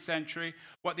 19th century,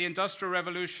 what the Industrial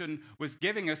Revolution was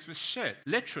giving us was shit,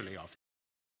 literally of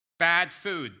bad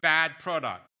food, bad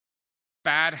product,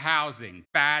 bad housing,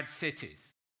 bad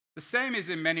cities. The same is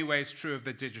in many ways true of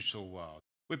the digital world.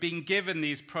 We're being given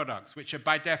these products which are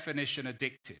by definition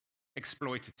addictive,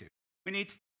 exploitative. We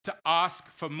need to ask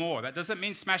for more. That doesn't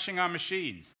mean smashing our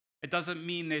machines. It doesn't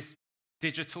mean this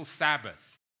digital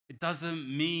Sabbath. It doesn't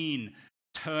mean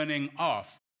turning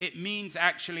off. It means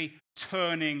actually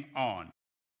turning on.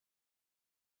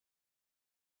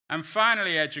 And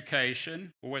finally,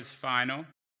 education, always final.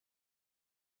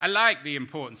 I like the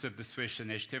importance of the Swiss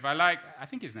initiative. I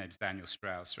think his name's Daniel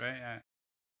Strauss, right?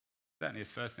 Certainly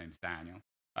his first name's Daniel.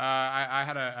 I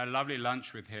had a lovely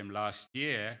lunch with him last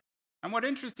year. And what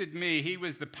interested me, he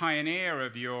was the pioneer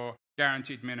of your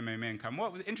guaranteed minimum income.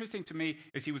 What was interesting to me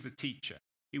is he was a teacher.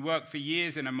 He worked for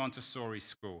years in a Montessori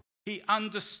school. He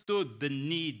understood the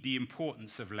need, the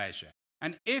importance of leisure.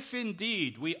 And if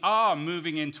indeed we are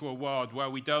moving into a world where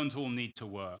we don't all need to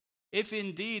work, if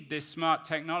indeed this smart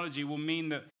technology will mean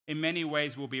that in many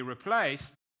ways we'll be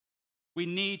replaced, we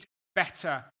need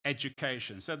better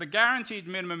education. So the guaranteed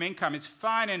minimum income is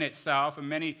fine in itself, and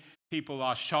many people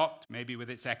are shocked, maybe with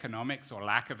its economics or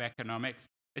lack of economics.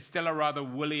 It's still a rather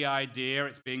woolly idea.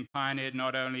 It's being pioneered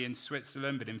not only in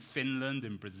Switzerland, but in Finland,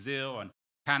 in Brazil, and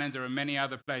Canada, and many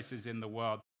other places in the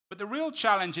world. But the real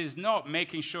challenge is not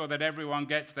making sure that everyone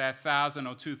gets their 1,000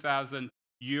 or 2,000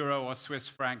 euro or Swiss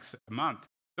francs a month.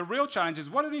 The real challenge is,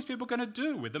 what are these people going to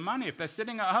do with the money? If they're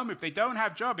sitting at home, if they don't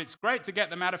have a job, it's great to get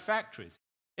them out of factories.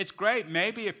 It's great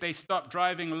maybe if they stop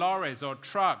driving lorries or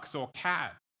trucks or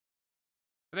cabs.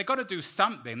 But they've got to do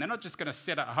something. They're not just going to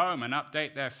sit at home and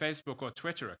update their Facebook or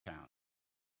Twitter account.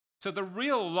 So the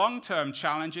real long-term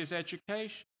challenge is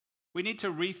education. We need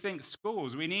to rethink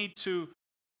schools. We need to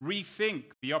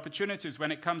rethink the opportunities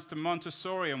when it comes to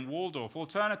Montessori and Waldorf,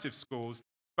 alternative schools,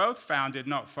 both founded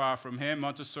not far from here,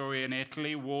 Montessori in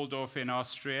Italy, Waldorf in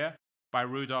Austria, by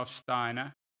Rudolf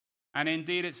Steiner. And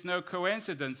indeed, it's no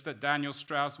coincidence that Daniel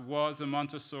Strauss was a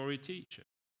Montessori teacher.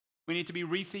 We need to be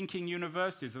rethinking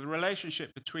universities, the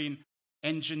relationship between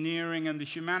engineering and the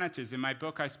humanities. In my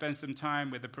book, I spent some time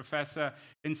with a professor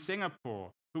in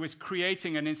Singapore who is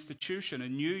creating an institution, a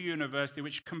new university,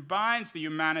 which combines the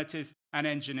humanities and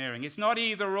engineering. It's not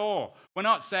either or. We're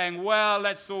not saying, well,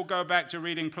 let's all go back to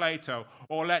reading Plato,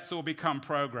 or let's all become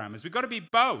programmers. We've got to be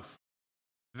both.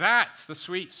 That's the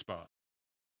sweet spot.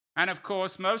 And of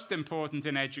course, most important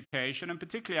in education, and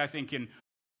particularly I think in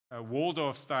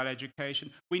Waldorf-style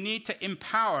education, we need to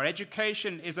empower.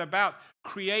 Education is about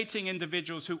creating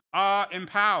individuals who are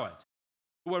empowered,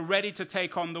 who are ready to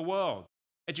take on the world.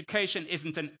 Education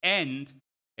isn't an end,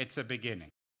 it's a beginning.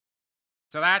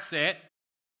 So that's it.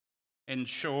 In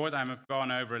short, I've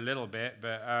gone over a little bit,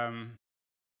 but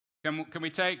can we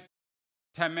take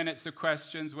 10 minutes of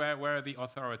questions? Where are the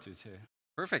authorities here?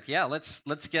 Perfect. Yeah, let's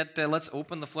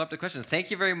open the floor up to questions. Thank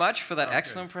you very much for that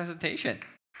excellent presentation.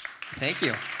 Thank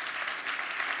you.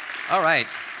 All right.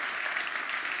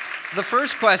 The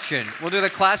first question. We'll do the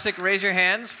classic raise your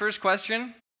hands. First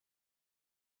question.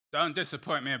 Don't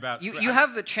disappoint me about... You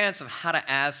have the chance of how to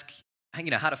ask,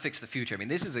 how to fix the future. I mean,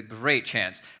 this is a great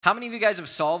chance. How many of you guys have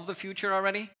solved the future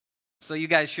already? So you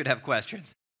guys should have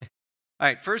questions. All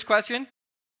right, first question.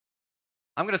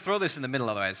 I'm going to throw this in the middle,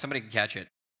 otherwise somebody can catch it.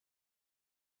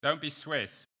 Don't be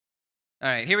Swiss. All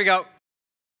right, here we go.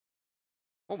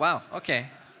 Oh, wow, okay.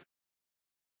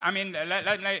 I mean,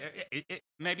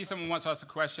 maybe someone wants to ask a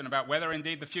question about whether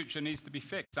indeed the future needs to be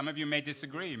fixed. Some of you may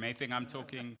disagree. You may think I'm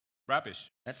talking rubbish.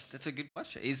 That's a good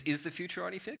question. Is the future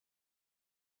already fixed?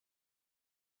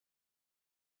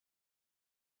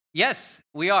 Yes,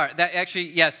 we are.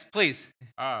 Yes, please.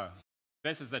 Oh,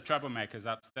 this is the troublemakers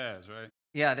upstairs, right?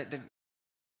 Yeah.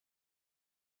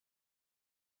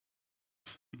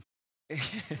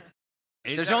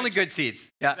 There's only good seats.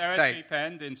 Yeah, is there a cheap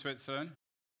end in Switzerland?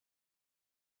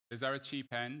 Is there a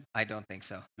cheap end? I don't think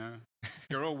so. No?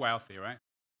 You're all wealthy, right?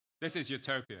 This is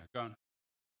utopia. Go on.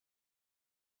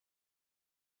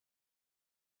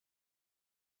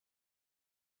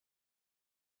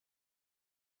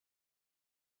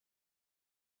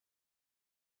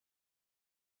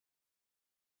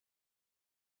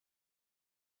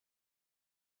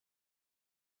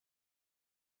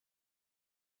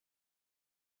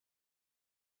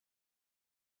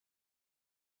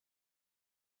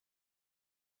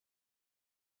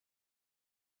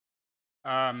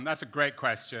 That's a great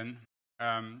question.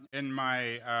 In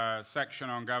my section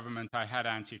on government, I had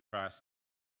antitrust.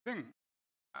 I think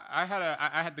I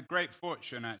had the great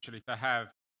fortune, actually, to have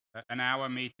an hour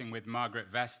meeting with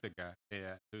Margaret Vestager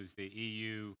here, who's the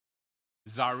EU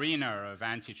czarina of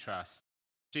antitrust.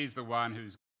 She's the one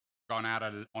who's gone out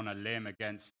on a limb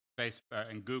against Facebook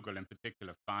and Google in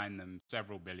particular, fined them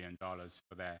several $1 billion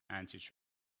for their antitrust.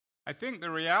 I think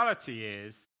the reality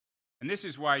is, and this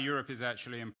is why Europe is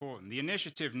actually important, the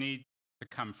initiative needs to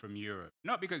come from Europe.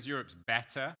 Not because Europe's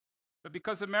better, but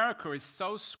because America is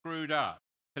so screwed up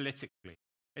politically.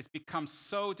 It's become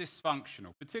so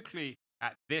dysfunctional, particularly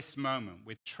at this moment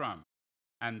with Trump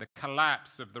and the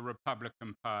collapse of the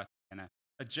Republican Party and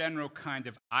a general kind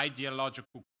of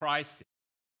ideological crisis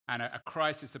and a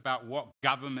crisis about what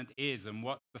government is and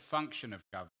what's the function of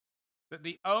government. That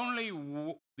the only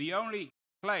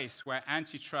place where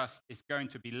antitrust is going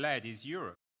to be led is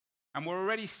Europe. And we're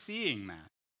already seeing that.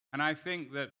 And I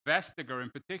think that Vestager in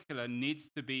particular needs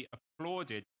to be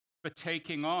applauded for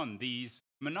taking on these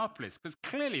monopolies, because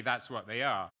clearly that's what they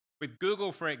are. With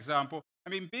Google, for example, I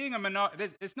mean, being a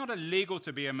monopolist, it's not illegal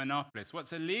to be a monopolist.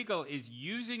 What's illegal is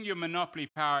using your monopoly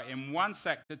power in one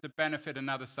sector to benefit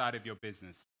another side of your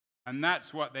business. And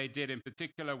that's what they did in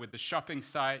particular with the shopping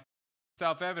site.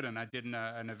 Self-evident. I did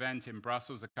an event in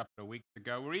Brussels a couple of weeks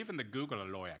ago where even the Google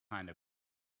lawyer kind of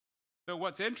So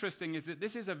what's interesting is that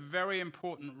this is a very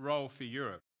important role for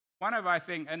Europe. One of, I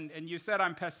think, and you said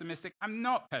I'm pessimistic. I'm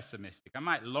not pessimistic. I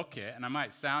might look it and I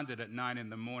might sound it at 9 in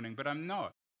the morning, but I'm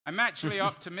not. I'm actually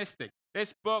optimistic.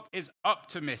 This book is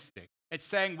optimistic. It's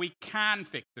saying we can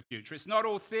fix the future. It's not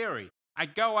all theory. I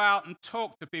go out and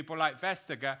talk to people like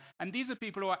Vestager, and these are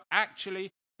people who are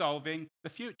actually solving the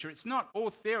future. It's not all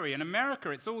theory. In America,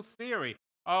 it's all theory.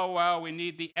 Oh, well, we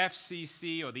need the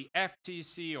FCC or the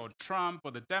FTC or Trump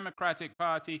or the Democratic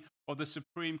Party or the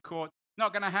Supreme Court.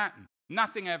 Not going to happen.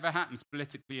 Nothing ever happens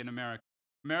politically in America.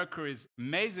 America is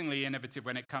amazingly innovative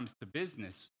when it comes to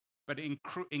business, but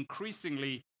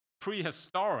increasingly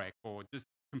prehistoric or just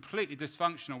completely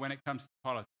dysfunctional when it comes to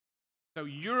politics. So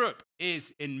Europe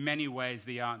is in many ways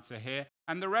the answer here,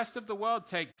 and the rest of the world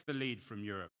takes the lead from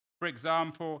Europe. For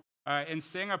example, in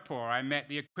Singapore, I met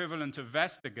the equivalent of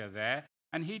Vestager there,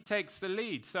 and he takes the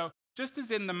lead. So just as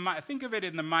in think of it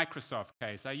in the Microsoft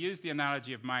case. I use the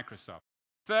analogy of Microsoft.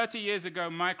 30 years ago,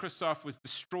 Microsoft was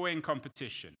destroying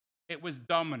competition. It was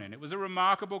dominant. It was a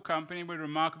remarkable company with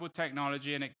remarkable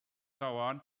technology and so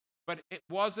on. But it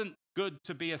wasn't good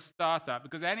to be a startup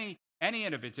because any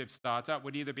innovative startup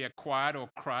would either be acquired or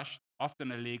crushed,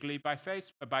 often illegally, by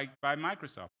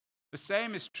Microsoft. The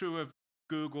same is true of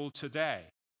Google today.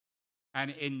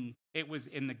 And in the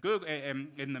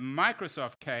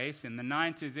Microsoft case, in the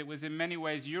 90s, it was in many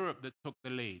ways Europe that took the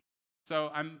lead.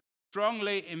 So I'm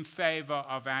strongly in favor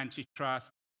of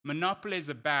antitrust. Monopolies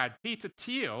are bad. Peter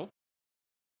Thiel,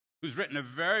 who's written a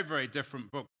very, very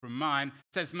different book from mine,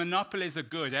 says monopolies are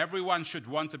good. Everyone should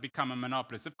want to become a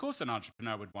monopolist. Of course, an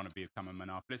entrepreneur would want to become a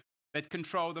monopolist. They'd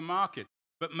control the market.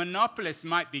 But monopolies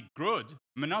might be good.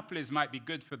 Monopolies might be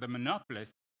good for the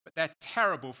monopolist, but they're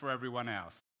terrible for everyone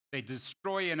else. They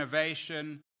destroy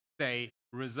innovation. They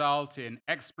result in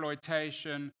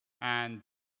exploitation and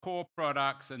poor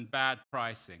products and bad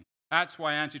pricing. That's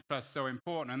why antitrust is so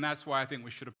important, and that's why I think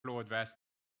we should applaud Vest.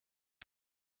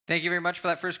 Thank you very much for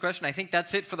that first question. I think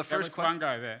that's it for the first question. One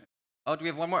guy there. Oh, do we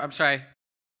have one more? I'm sorry.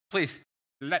 Please.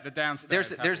 Let the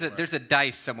downstairs. There's a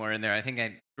dice somewhere in there. I think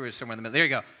I threw it somewhere in the middle. There you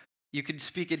go. You can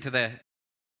speak into the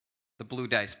blue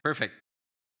dice. Perfect.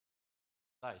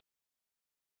 Nice.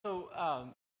 So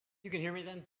you can hear me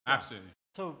then? Absolutely.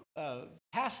 So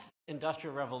past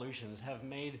industrial revolutions have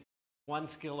made one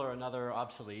skill or another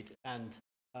obsolete, and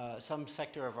some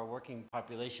sector of our working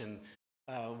population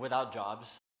without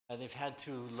jobs. They've had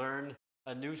to learn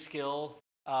a new skill,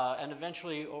 and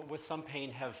eventually, with some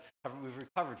pain, we've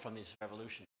recovered from these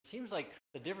revolutions. It seems like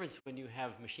the difference when you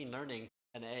have machine learning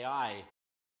and AI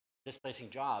displacing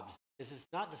jobs is it's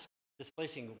not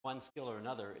displacing one skill or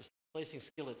another, it's displacing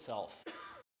skill itself.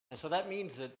 And so that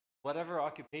means that whatever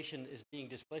occupation is being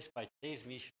displaced by today's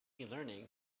machine learning,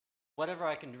 whatever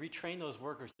I can retrain those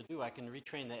workers to do, I can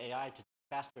retrain the AI to do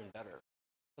faster and better.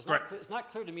 It's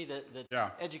not clear to me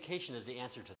that education is the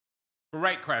answer to that.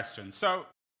 Great question. So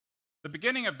the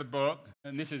beginning of the book,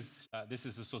 and this is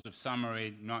a sort of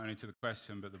summary, not only to the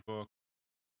question, but the book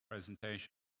presentation.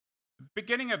 The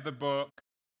beginning of the book,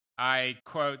 I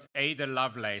quote Ada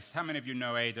Lovelace. How many of you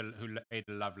know who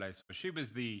Ada Lovelace was? She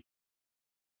was the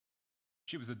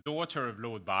daughter of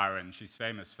Lord Byron. She's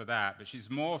famous for that, but she's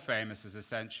more famous as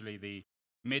essentially the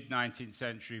mid-19th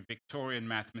century Victorian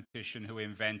mathematician who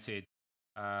invented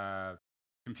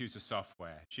computer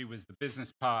software. She was the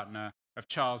business partner of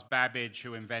Charles Babbage,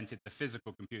 who invented the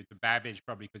physical computer. Babbage,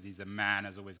 probably because he's a man,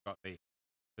 has always got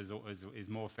is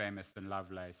more famous than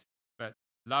Lovelace. But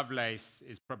Lovelace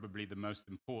is probably the most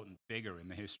important figure in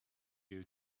the history of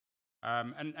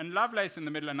computing. And Lovelace in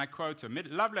the middle, and I quote her,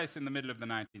 Lovelace in the middle of the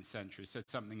 19th century said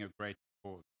something of great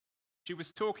importance. She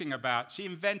was talking about, she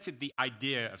invented the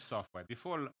idea of software.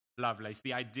 Before Lovelace,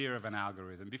 the idea of an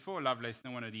algorithm. Before Lovelace,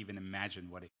 no one had even imagined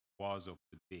what it was or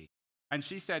could be. And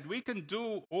she said, we can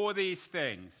do all these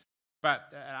things,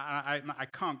 but I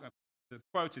can't, the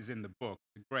quote is in the book,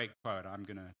 it's a great quote, I'm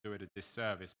going to do it a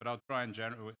disservice, but I'll try and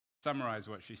summarize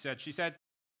what she said. She said,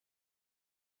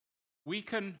 we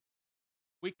can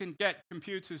get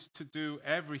computers to do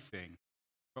everything,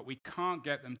 but we can't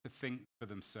get them to think for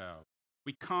themselves.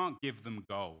 We can't give them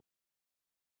goals.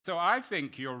 So I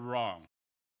think you're wrong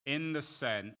in the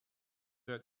sense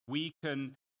that we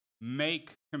can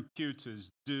make computers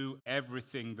do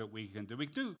everything that we can do. We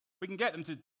can get them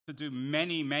to do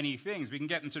many, many things. We can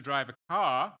get them to drive a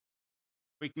car.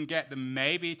 We can get them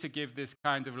maybe to give this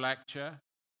kind of lecture,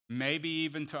 maybe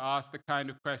even to ask the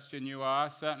kind of question you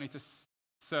ask, certainly to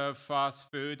serve fast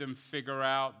food and figure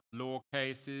out law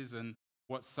cases and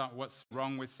what's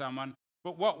wrong with someone.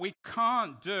 But what we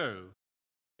can't do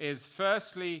is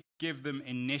firstly give them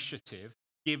initiative,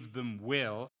 give them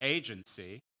will,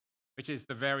 agency, which is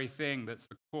the very thing that's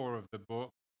the core of the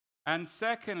book. And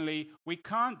secondly, we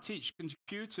can't teach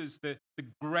computers the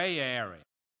gray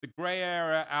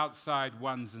area outside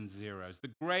ones and zeros,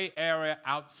 the gray area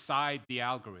outside the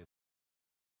algorithm.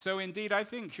 So indeed, I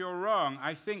think you're wrong.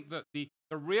 I think that the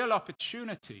real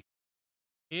opportunity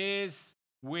is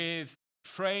with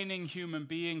training human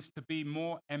beings to be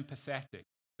more empathetic.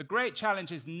 The great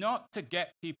challenge is not to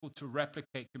get people to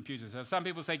replicate computers. So some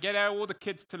people say, get all the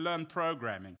kids to learn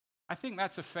programming. I think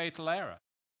that's a fatal error,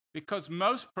 because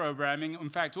most programming, in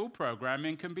fact, all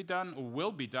programming can be done or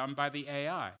will be done by the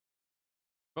AI.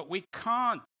 But we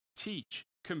can't teach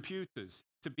computers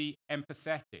to be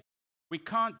empathetic. We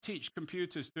can't teach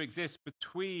computers to exist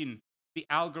between the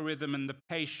algorithm and the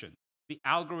patient, the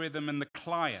algorithm and the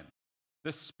client,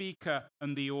 the speaker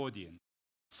and the audience.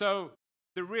 So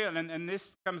the real, and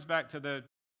this comes back to the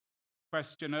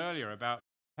question earlier about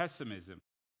pessimism.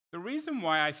 The reason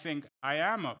why I think I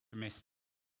am optimistic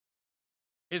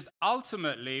is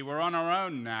ultimately we're on our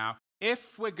own now.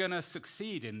 If we're going to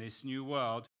succeed in this new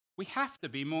world, we have to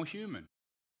be more human.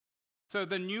 So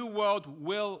the new world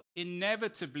will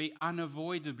inevitably,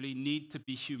 unavoidably need to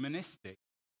be humanistic.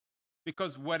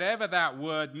 Because whatever that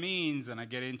word means, and I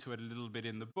get into it a little bit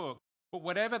in the book, but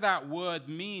whatever that word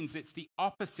means, it's the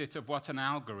opposite of what an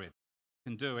algorithm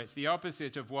can do. It's the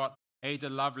opposite of what Ada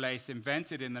Lovelace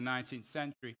invented in the 19th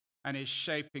century and is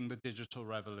shaping the digital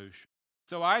revolution.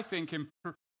 So I think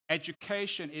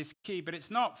education is key, but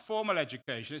it's not formal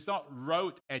education. It's not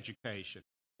rote education.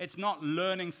 It's not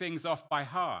learning things off by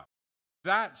heart.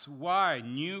 That's why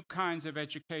new kinds of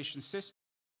education systems,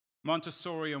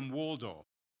 Montessori and Waldorf,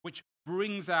 which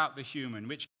brings out the human,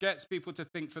 which gets people to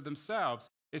think for themselves,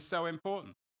 is so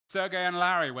important. Sergey and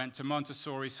Larry went to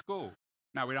Montessori school.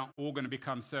 Now, we're not all going to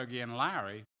become Sergey and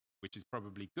Larry, which is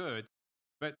probably good,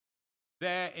 but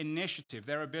their initiative,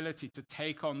 their ability to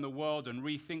take on the world and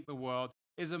rethink the world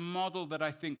is a model that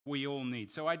I think we all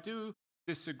need. So I do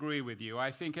disagree with you. I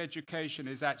think education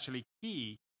is actually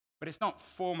key, but it's not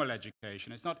formal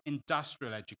education. It's not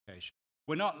industrial education.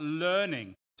 We're not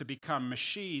learning to become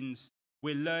machines.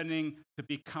 We're learning to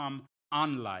become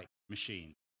unlike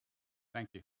machines. Thank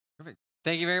you. Perfect.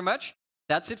 Thank you very much.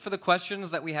 That's it for the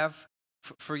questions that we have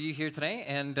for you here today.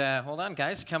 And hold on,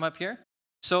 guys, come up here.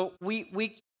 So we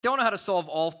don't know how to solve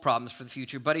all problems for the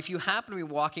future, but if you happen to be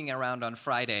walking around on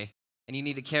Friday and you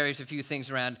need to carry a few things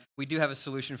around, we do have a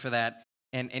solution for that.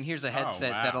 And here's a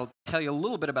headset that'll tell you a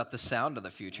little bit about the sound of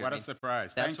the future. What a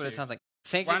surprise. That's what it sounds like.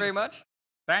 Thank you very much.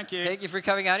 Thank you. Thank you for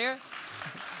coming out here.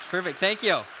 Perfect. Thank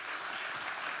you.